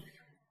afternoon,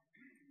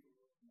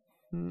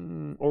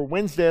 or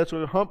Wednesday, that's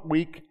what hump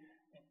week,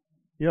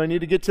 I need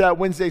to get to that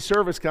Wednesday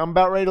service because I'm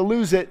about ready to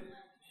lose it.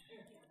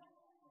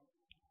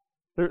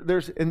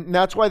 And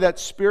that's why that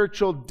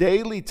spiritual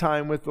daily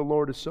time with the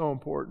Lord is so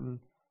important.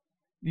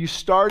 You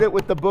start it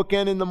with the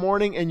bookend in the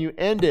morning and you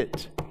end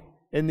it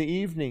in the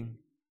evening.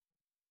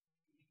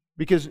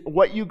 Because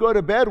what you go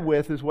to bed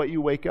with is what you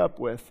wake up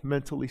with,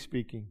 mentally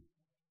speaking.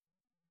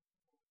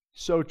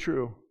 So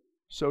true.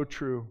 So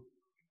true.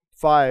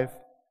 5.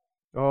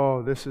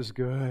 Oh, this is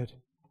good.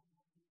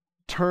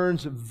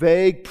 Turns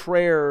vague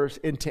prayers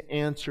into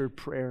answered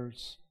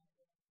prayers.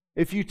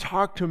 If you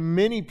talk to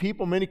many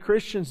people, many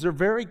Christians,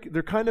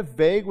 they're kind of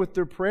vague with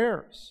their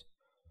prayers.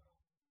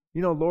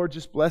 Lord,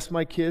 just bless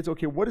my kids.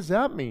 Okay, what does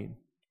that mean?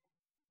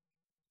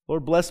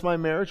 Lord, bless my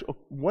marriage.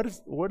 What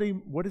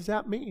does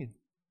that mean?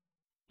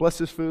 Bless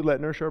this food, let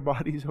it nourish our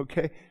bodies,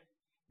 okay?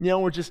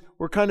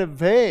 We're kind of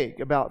vague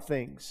about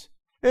things.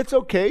 It's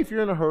okay if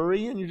you're in a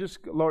hurry and you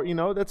just, Lord,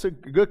 that's a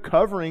good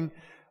covering.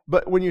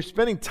 But when you're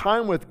spending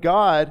time with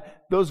God,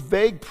 those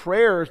vague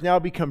prayers now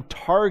become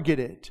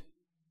targeted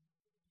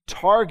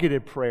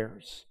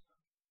prayers.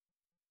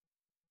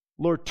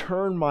 Lord,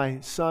 turn my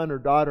son or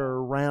daughter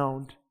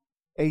around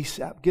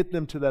ASAP. Get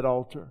them to that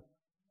altar.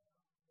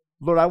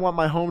 Lord, I want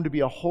my home to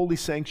be a holy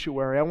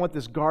sanctuary. I want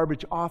this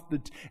garbage off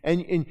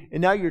and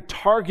now you're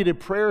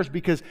targeted prayers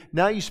because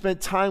now you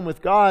spent time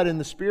with God and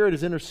the Spirit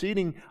is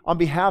interceding on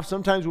behalf,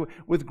 sometimes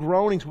with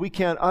groanings we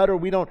can't utter.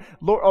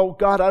 Lord, oh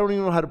God, I don't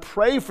even know how to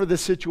pray for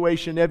this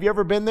situation. Have you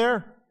ever been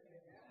there?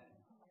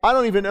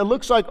 It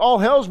looks like all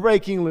hell's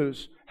breaking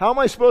loose. How am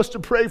I supposed to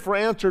pray for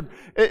answered?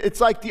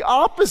 It's like the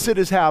opposite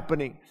is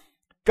happening.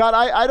 God,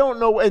 I don't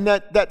know, and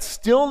that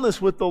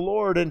stillness with the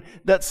Lord, and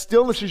that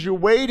stillness as you're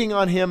waiting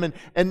on Him,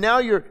 and now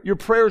your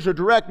prayers are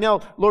direct. Now,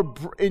 Lord,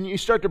 and you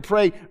start to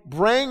pray,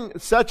 bring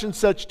such and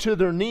such to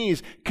their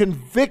knees,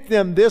 convict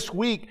them this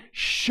week,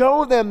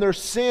 show them their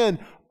sin,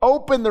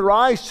 open their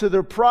eyes to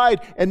their pride,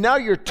 and now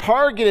you're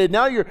targeted.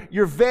 Now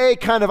you're vague,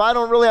 kind of, I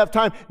don't really have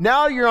time.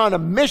 Now you're on a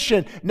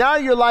mission. Now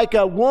you're like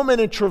a woman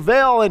in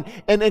travail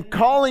and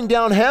calling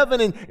down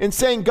heaven and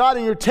saying, God,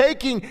 and you're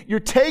taking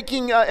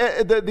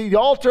the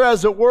altar,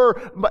 as it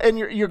were, and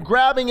you're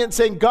grabbing it and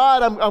saying,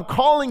 God, I'm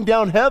calling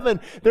down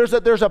heaven. There's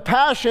a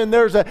passion.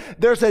 There's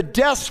a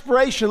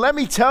desperation. Let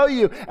me tell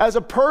you, as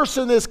a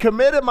person that's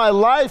committed my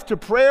life to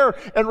prayer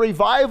and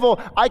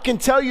revival, I can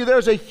tell you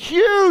there's a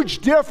huge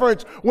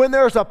difference when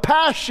there's a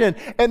passion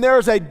and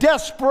there's a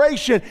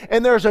desperation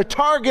and there's a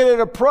targeted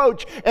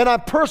approach, and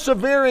I'm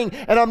persevering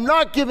and I'm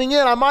not giving in.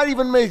 I might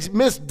even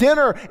miss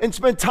dinner and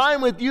spend time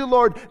with you,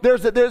 Lord.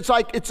 It's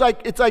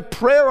like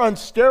prayer on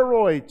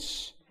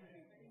steroids.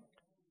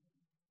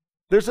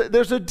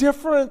 There's a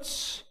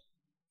difference.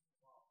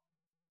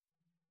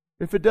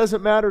 If it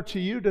doesn't matter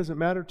to you, does it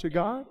matter to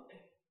God?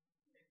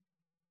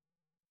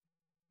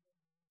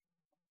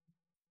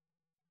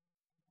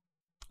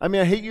 I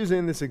hate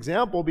using this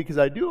example because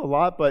I do a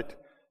lot, but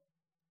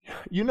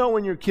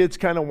when your kid's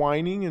kind of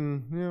whining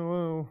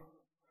and,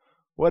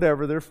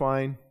 whatever, they're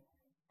fine.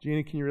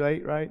 Gina, can you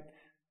relate, right?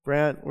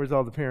 Brant, where's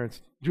all the parents?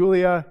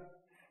 Julia,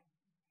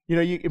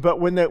 but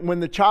when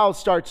the child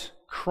starts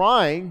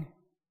crying,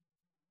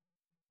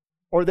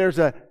 or there's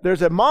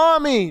a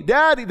mommy,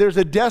 daddy, there's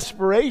a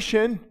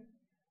desperation,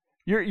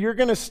 you're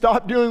going to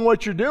stop doing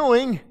what you're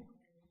doing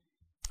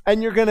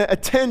and you're going to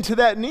attend to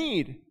that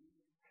need.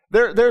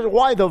 There's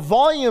why the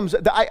volumes,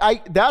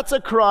 that's a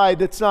cry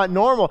that's not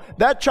normal.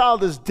 That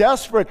child is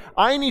desperate.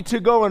 I need to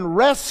go and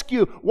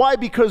rescue. Why?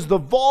 Because the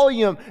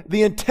volume,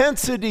 the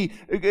intensity,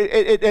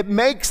 it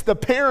makes the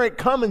parent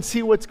come and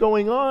see what's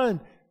going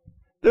on.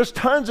 There's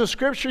tons of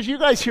scriptures. You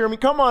guys hear me.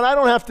 Come on,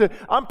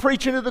 I'm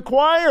preaching to the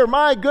choir.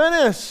 My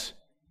goodness.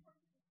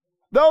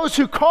 Those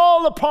who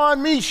call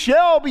upon me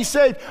shall be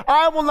saved.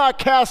 I will not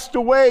cast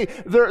away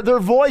their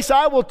voice.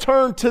 I will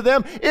turn to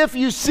them. If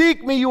you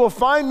seek me, you will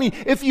find me.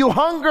 If you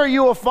hunger,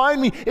 you will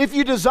find me. If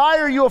you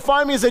desire, you will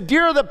find me. As a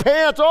deer that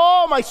pants,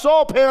 oh, my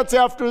soul pants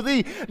after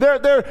thee.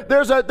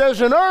 There's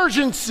an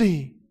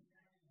urgency.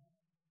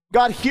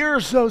 God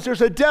hears those.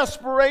 There's a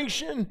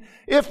desperation.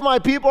 If my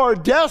people are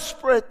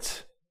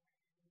desperate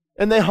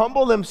and they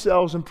humble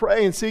themselves and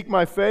pray and seek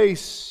my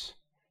face.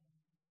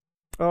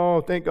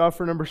 Oh, thank God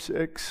for number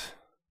 6.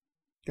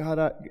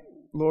 God,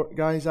 Lord,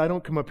 guys, I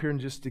don't come up here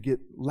just to get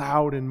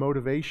loud and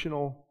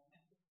motivational.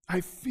 I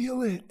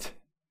feel it.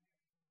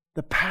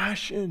 The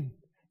passion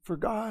for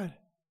God.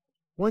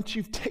 Once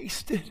you've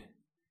tasted,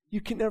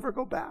 you can never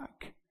go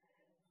back.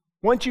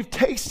 Once you've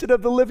tasted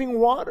of the living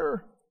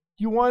water,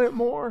 you want it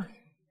more.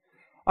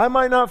 I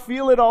might not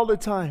feel it all the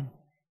time,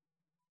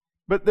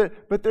 but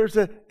there's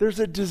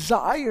a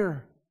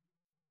desire.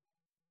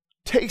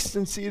 Taste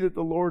and see that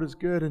the Lord is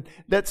good. And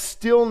that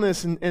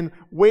stillness and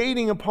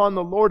waiting upon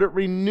the Lord, it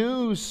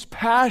renews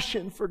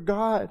passion for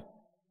God.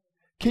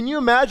 Can you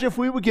imagine if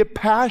we would get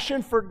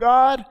passion for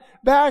God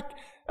back?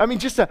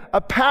 Just a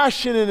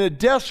passion and a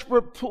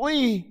desperate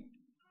plea.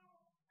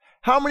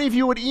 How many of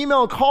you would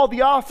email and call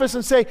the office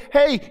and say,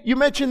 hey, you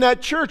mentioned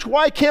that church.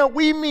 Why can't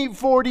we meet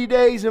 40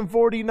 days and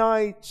 40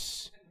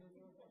 nights?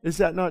 Is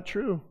that not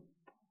true?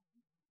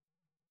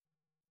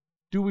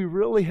 Do we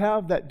really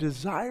have that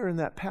desire and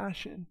that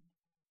passion?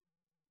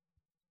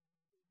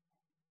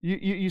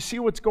 You see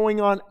what's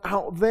going on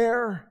out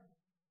there?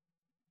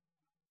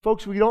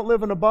 Folks, we don't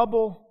live in a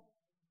bubble.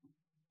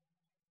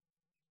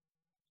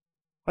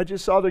 I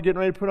just saw they're getting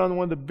ready to put on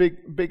one of the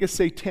biggest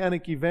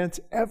satanic events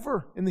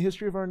ever in the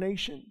history of our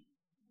nation.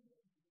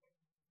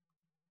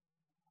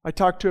 I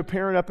talked to a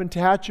parent up in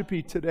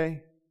Tehachapi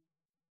today.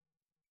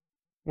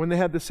 When they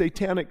had the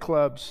satanic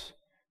clubs,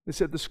 they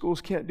said the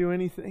schools can't do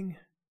anything.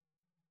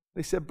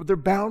 They said, but they're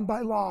bound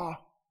by law.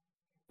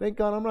 Thank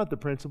God I'm not the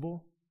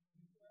principal.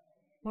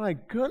 My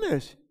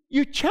goodness,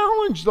 you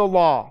challenge the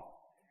law.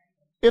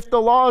 If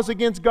the law is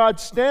against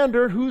God's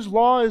standard, whose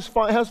law has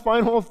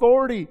final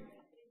authority?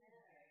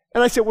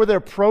 And I said, were there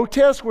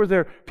protests? Were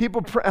there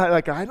people,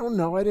 like, I don't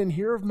know, I didn't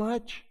hear of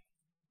much.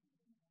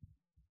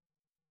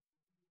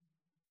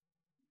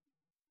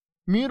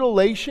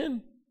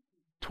 Mutilation?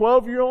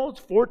 12-year-olds,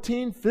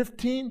 14,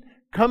 15,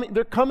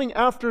 they're coming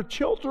after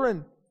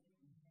children.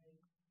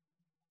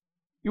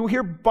 You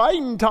hear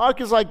Biden talk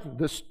is like,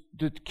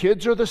 the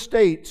kids are the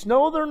states.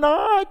 No, they're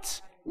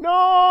not.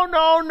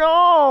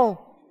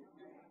 No.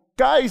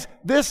 Guys,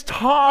 this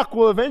talk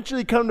will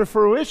eventually come to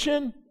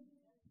fruition.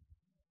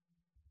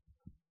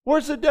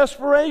 Where's the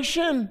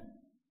desperation?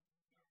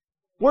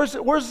 Where's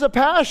the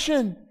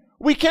passion?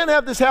 We can't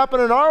have this happen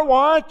on our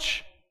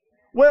watch.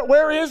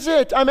 Where is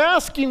it? I'm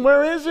asking,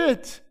 where is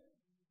it?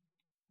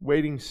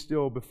 Waiting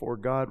still before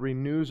God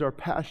renews our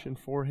passion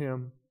for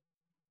Him.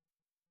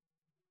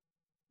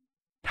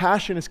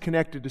 Passion is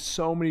connected to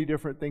so many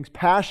different things.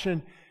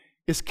 Passion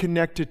is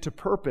connected to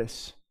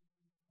purpose.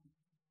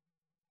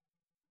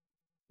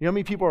 You know how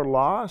many people are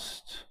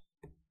lost?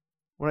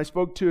 When I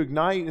spoke to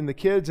Ignite and the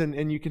kids,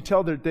 and you can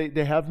tell that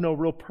they have no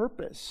real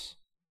purpose.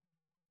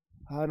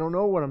 I don't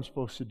know what I'm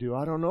supposed to do.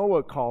 I don't know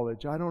what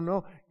college. I don't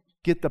know.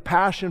 Get the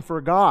passion for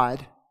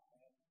God.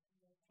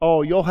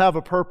 Oh, you'll have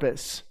a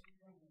purpose.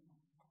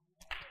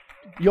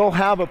 You'll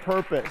have a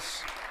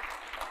purpose.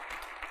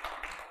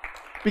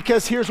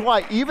 Because here's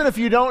why. Even if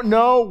you don't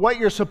know what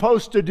you're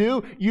supposed to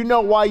do, you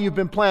know why you've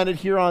been planted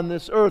here on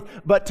this earth.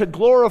 But to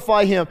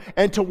glorify Him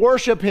and to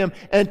worship Him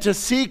and to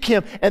seek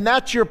Him. And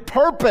that's your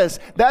purpose.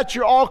 That's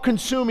your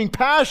all-consuming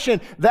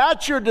passion.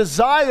 That's your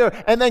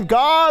desire. And then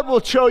God will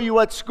show you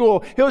at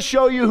school. He'll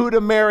show you who to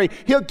marry.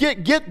 He'll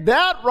get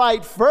that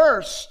right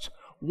first.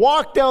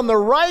 Walk down the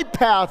right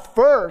path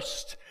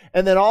first.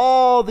 And then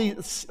all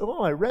these...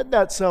 Oh, I read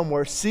that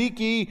somewhere. Seek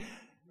ye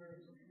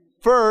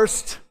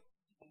first...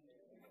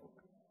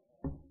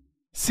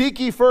 Seek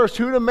ye first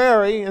who to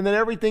marry, and then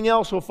everything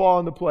else will fall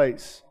into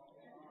place.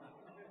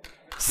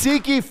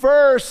 Seek ye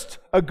first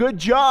a good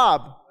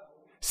job.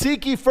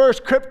 Seek ye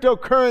first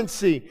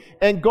cryptocurrency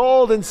and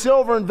gold and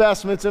silver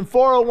investments and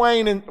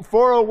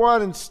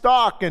 401 and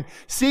stock. And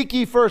seek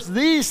ye first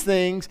these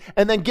things,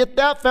 and then get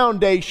that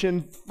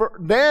foundation.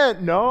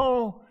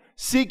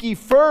 Seek ye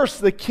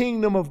first the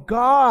kingdom of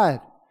God.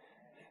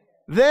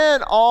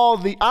 Then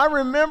I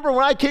remember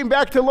when I came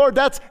back to the Lord,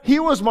 He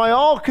was my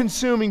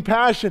all-consuming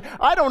passion.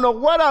 I don't know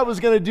what I was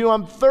going to do.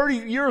 I'm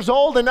 30 years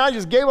old and I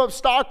just gave up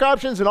stock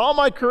options and all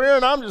my career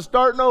and I'm just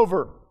starting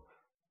over.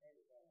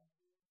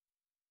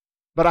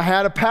 But I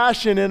had a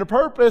passion and a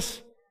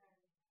purpose.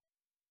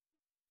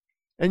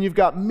 And you've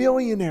got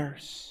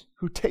millionaires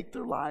who take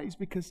their lives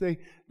because they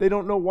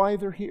don't know why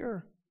they're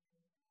here.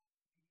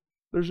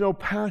 There's no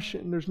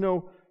passion. There's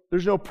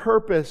no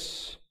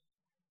purpose.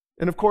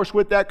 And of course,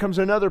 with that comes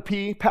another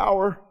P,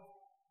 power.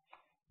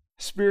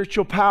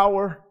 Spiritual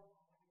power.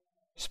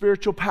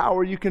 Spiritual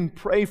power. You can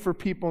pray for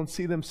people and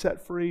see them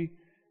set free.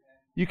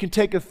 You can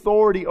take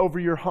authority over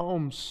your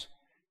homes.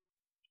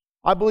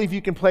 I believe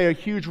you can play a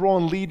huge role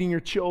in leading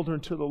your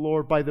children to the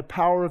Lord by the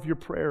power of your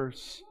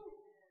prayers.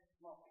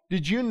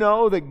 Did you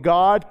know that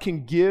God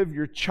can give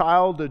your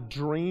child a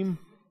dream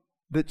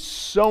that's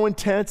so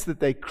intense that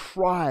they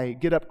cry,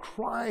 get up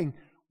crying,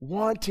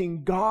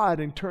 wanting God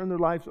and turn their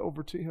lives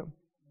over to Him?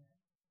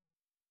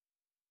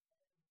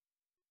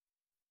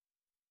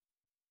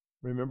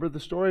 Remember the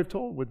story I've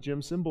told with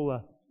Jim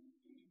Cymbala.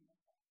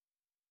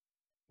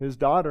 His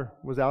daughter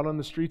was out on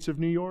the streets of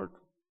New York.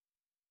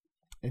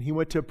 And he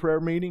went to a prayer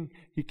meeting.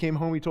 He came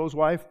home, he told his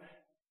wife,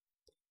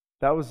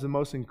 that was the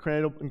most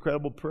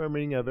incredible prayer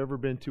meeting I've ever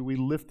been to. We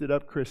lifted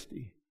up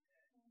Christy.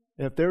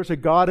 And if there's a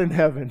God in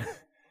heaven,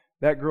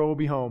 that girl will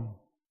be home.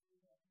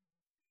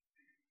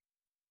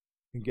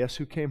 And guess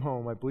who came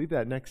home? I believe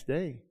that next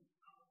day.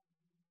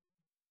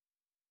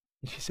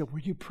 And she said, were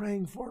you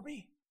praying for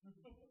me?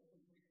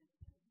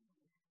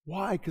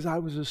 Why? Because I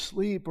was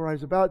asleep or I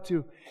was about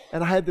to,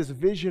 and I had this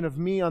vision of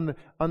me on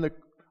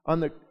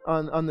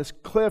this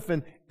cliff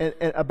and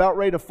about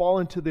ready to fall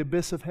into the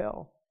abyss of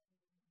hell.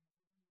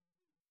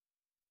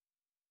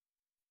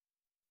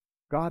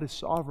 God is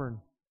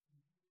sovereign.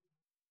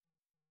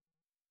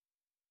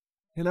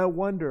 And I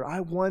wonder, I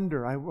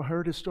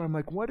heard his story. I'm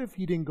like, what if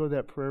he didn't go to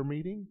that prayer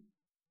meeting?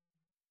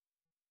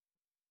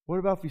 What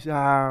about if he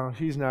said,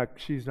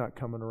 she's not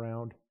coming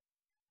around.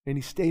 And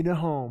he stayed at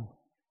home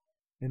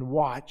and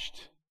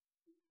watched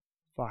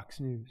Fox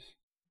News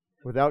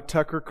without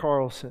Tucker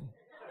Carlson.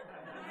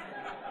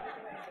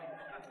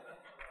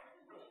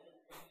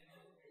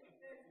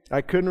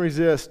 I couldn't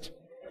resist.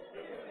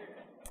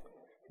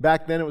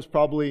 Back then it was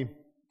probably,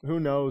 who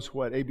knows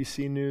what,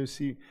 ABC News.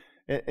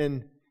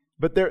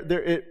 But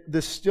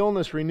the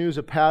stillness renews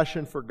a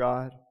passion for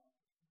God.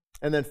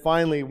 And then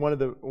finally, one of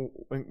the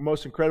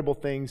most incredible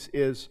things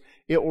is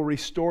it will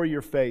restore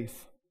your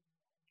faith.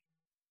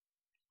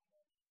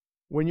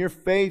 When your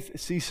faith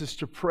ceases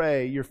to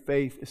pray, your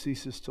faith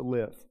ceases to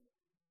live.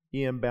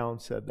 E.M.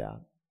 Bounds said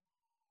that.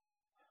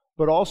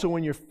 But also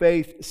when your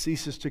faith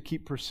ceases to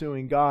keep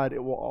pursuing God,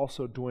 it will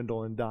also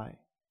dwindle and die.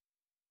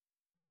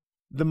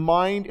 The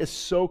mind is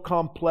so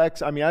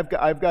complex. I mean,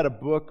 I've got a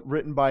book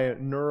written by a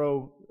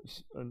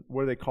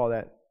what do they call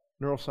that?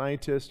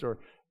 Neuroscientist or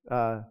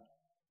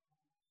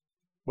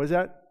what is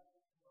that?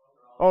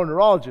 Oh,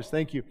 neurologist.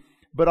 Thank you.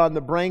 But on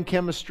the brain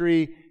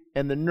chemistry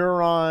and the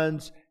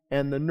neurons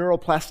and the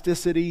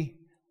neuroplasticity,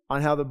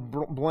 on how the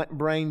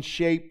brain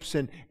shapes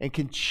and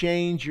can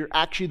change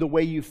actually the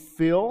way you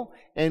feel,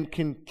 and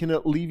can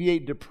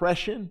alleviate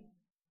depression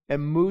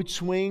and mood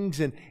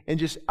swings and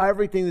just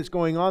everything that's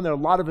going on there. A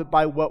lot of it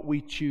by what we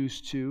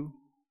choose to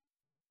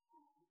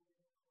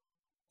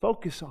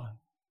focus on.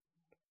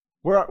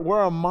 Where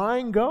our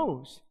mind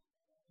goes.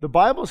 The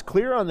Bible's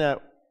clear on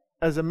that.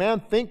 As a man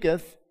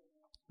thinketh,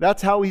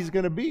 that's how he's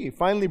going to be.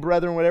 Finally,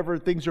 brethren, whatever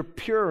things are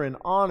pure and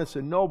honest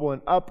and noble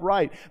and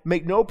upright,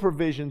 make no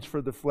provisions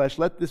for the flesh.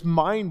 Let this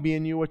mind be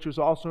in you, which was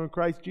also in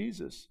Christ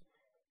Jesus.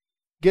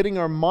 Getting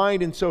our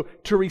mind, and so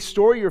to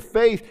restore your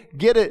faith,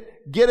 get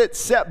it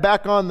set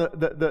back on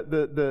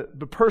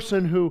the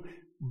person who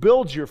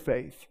builds your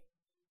faith.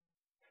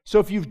 So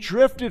if you've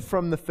drifted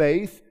from the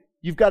faith,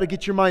 you've got to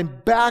get your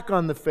mind back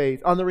on the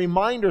faith, on the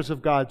reminders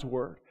of God's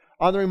Word,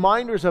 on the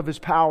reminders of His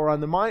power,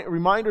 on the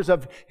reminders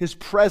of His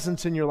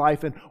presence in your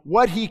life and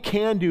what He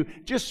can do.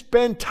 Just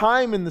spend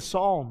time in the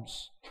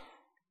Psalms.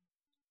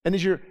 And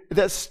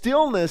that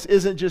stillness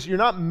isn't just, you're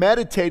not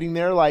meditating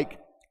there like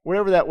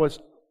whatever that was,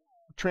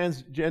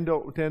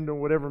 transcendental,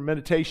 whatever,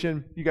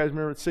 meditation. You guys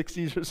remember the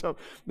 60s or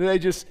something? They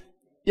just,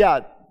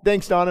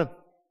 thanks, Donna.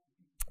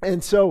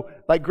 And so,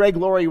 like Greg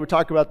Laurie would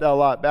talk about that a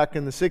lot back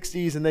in the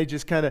 60s, and they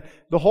just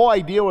the whole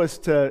idea was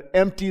to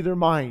empty their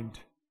mind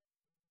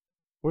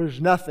where there's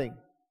nothing.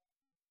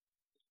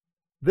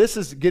 This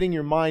is getting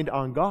your mind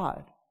on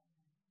God.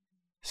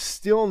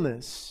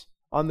 Stillness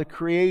on the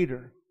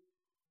Creator.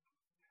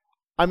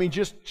 I mean,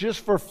 just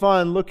for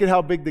fun, look at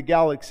how big the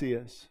galaxy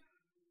is.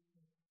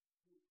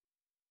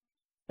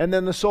 And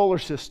then the solar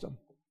system.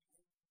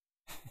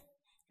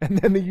 And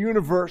then the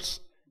universe.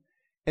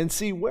 And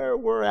see where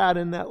we're at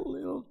in that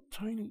little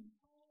tiny...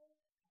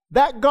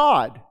 That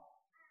God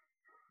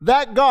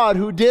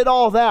who did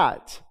all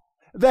that,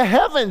 the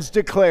heavens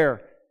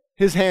declare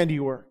His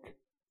handiwork.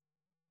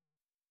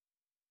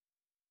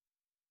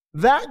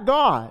 That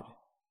God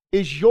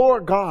is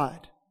your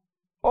God.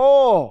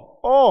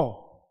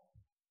 Oh.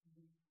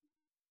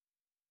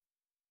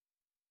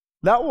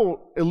 That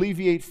will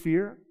alleviate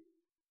fear.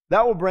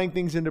 That will bring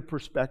things into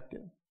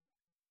perspective.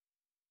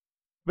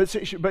 But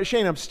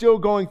Shane, I'm still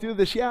going through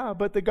this. Yeah,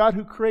 but the God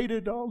who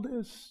created all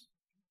this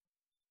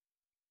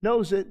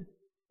knows it,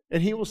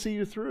 and He will see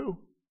you through.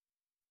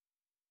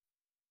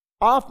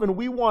 Often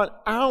we want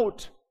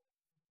out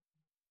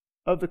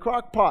of the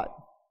crock pot.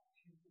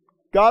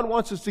 God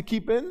wants us to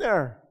keep in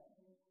there.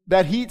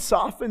 That heat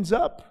softens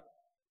up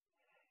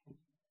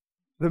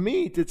the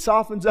meat. It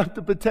softens up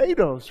the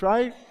potatoes,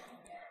 right?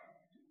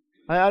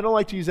 I don't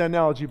like to use that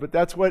analogy, but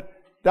that's what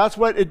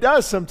it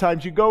does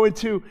sometimes. You go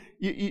into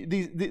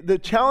the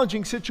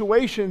challenging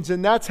situations,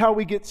 and that's how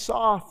we get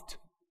soft.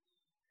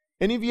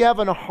 Any of you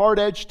having a hard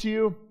edge to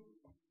you?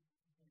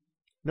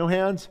 No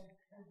hands?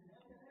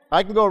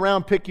 I can go around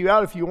and pick you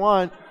out if you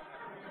want.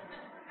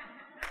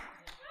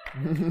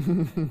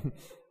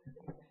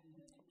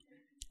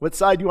 What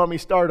side do you want me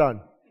to start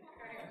on?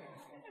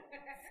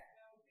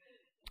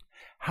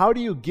 How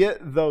do you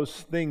get those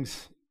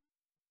things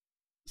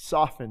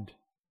softened?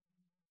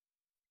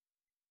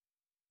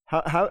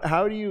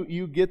 How do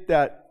you get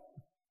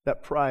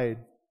that pride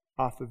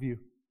off of you?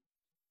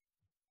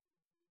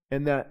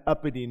 And that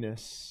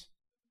uppityness,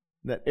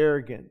 that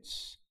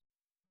arrogance.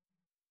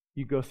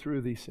 You go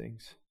through these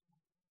things.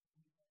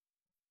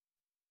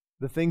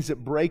 The things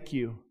that break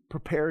you,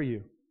 prepare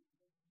you.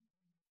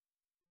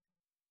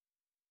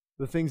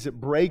 The things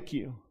that break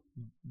you,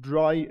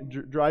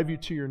 drive you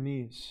to your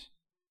knees.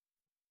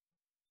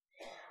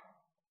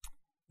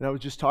 And I was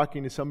just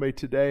talking to somebody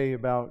today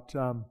about,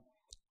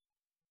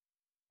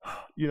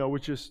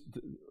 which is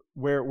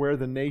where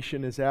the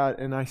nation is at.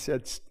 And I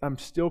said, I'm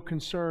still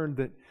concerned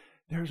that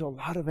there's a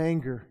lot of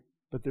anger,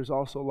 but there's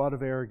also a lot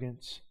of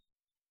arrogance.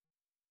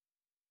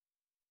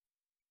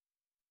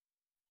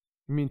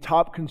 I mean,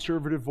 top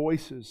conservative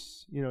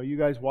voices. You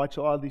guys watch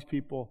a lot of these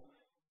people.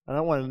 I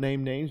don't want to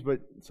name names,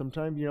 but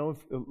sometimes,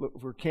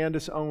 for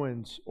Candace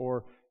Owens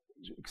or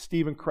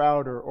Steven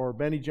Crowder or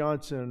Benny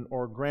Johnson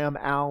or Graham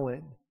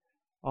Allen,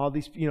 all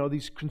these,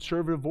 these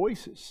conservative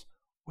voices.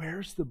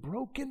 Where's the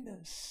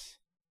brokenness?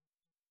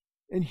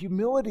 In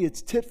humility,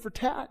 it's tit for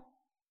tat.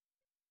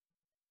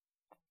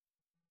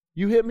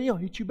 You hit me, I'll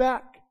hit you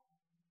back.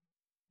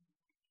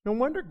 No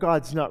wonder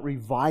God's not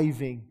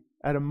reviving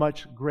at a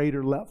much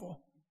greater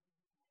level.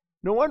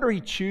 No wonder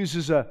He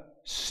chooses a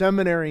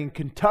seminary in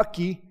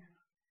Kentucky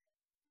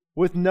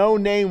with no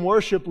name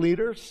worship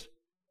leaders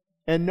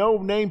and no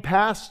name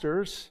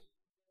pastors.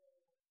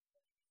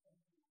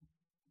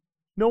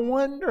 No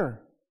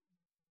wonder.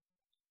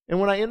 And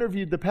when I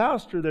interviewed the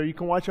pastor there, you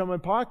can watch on my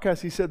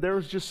podcast, he said there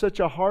was just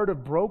such a heart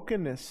of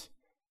brokenness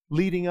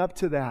leading up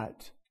to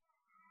that.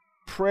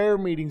 Prayer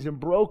meetings and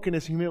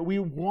brokenness. We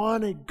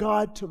wanted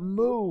God to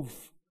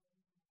move.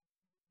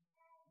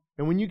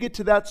 And when you get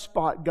to that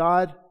spot,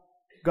 God,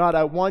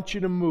 I want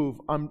you to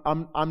move.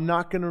 I'm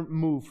not going to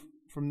move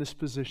from this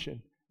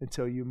position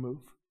until you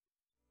move.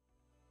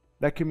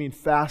 That can mean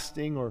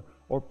fasting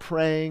or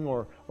praying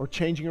or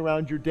changing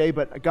around your day.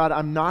 But God,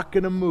 I'm not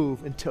going to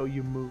move until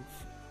you move.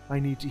 I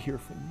need to hear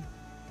from you.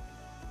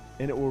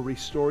 And it will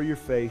restore your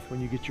faith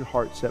when you get your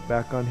heart set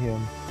back on Him.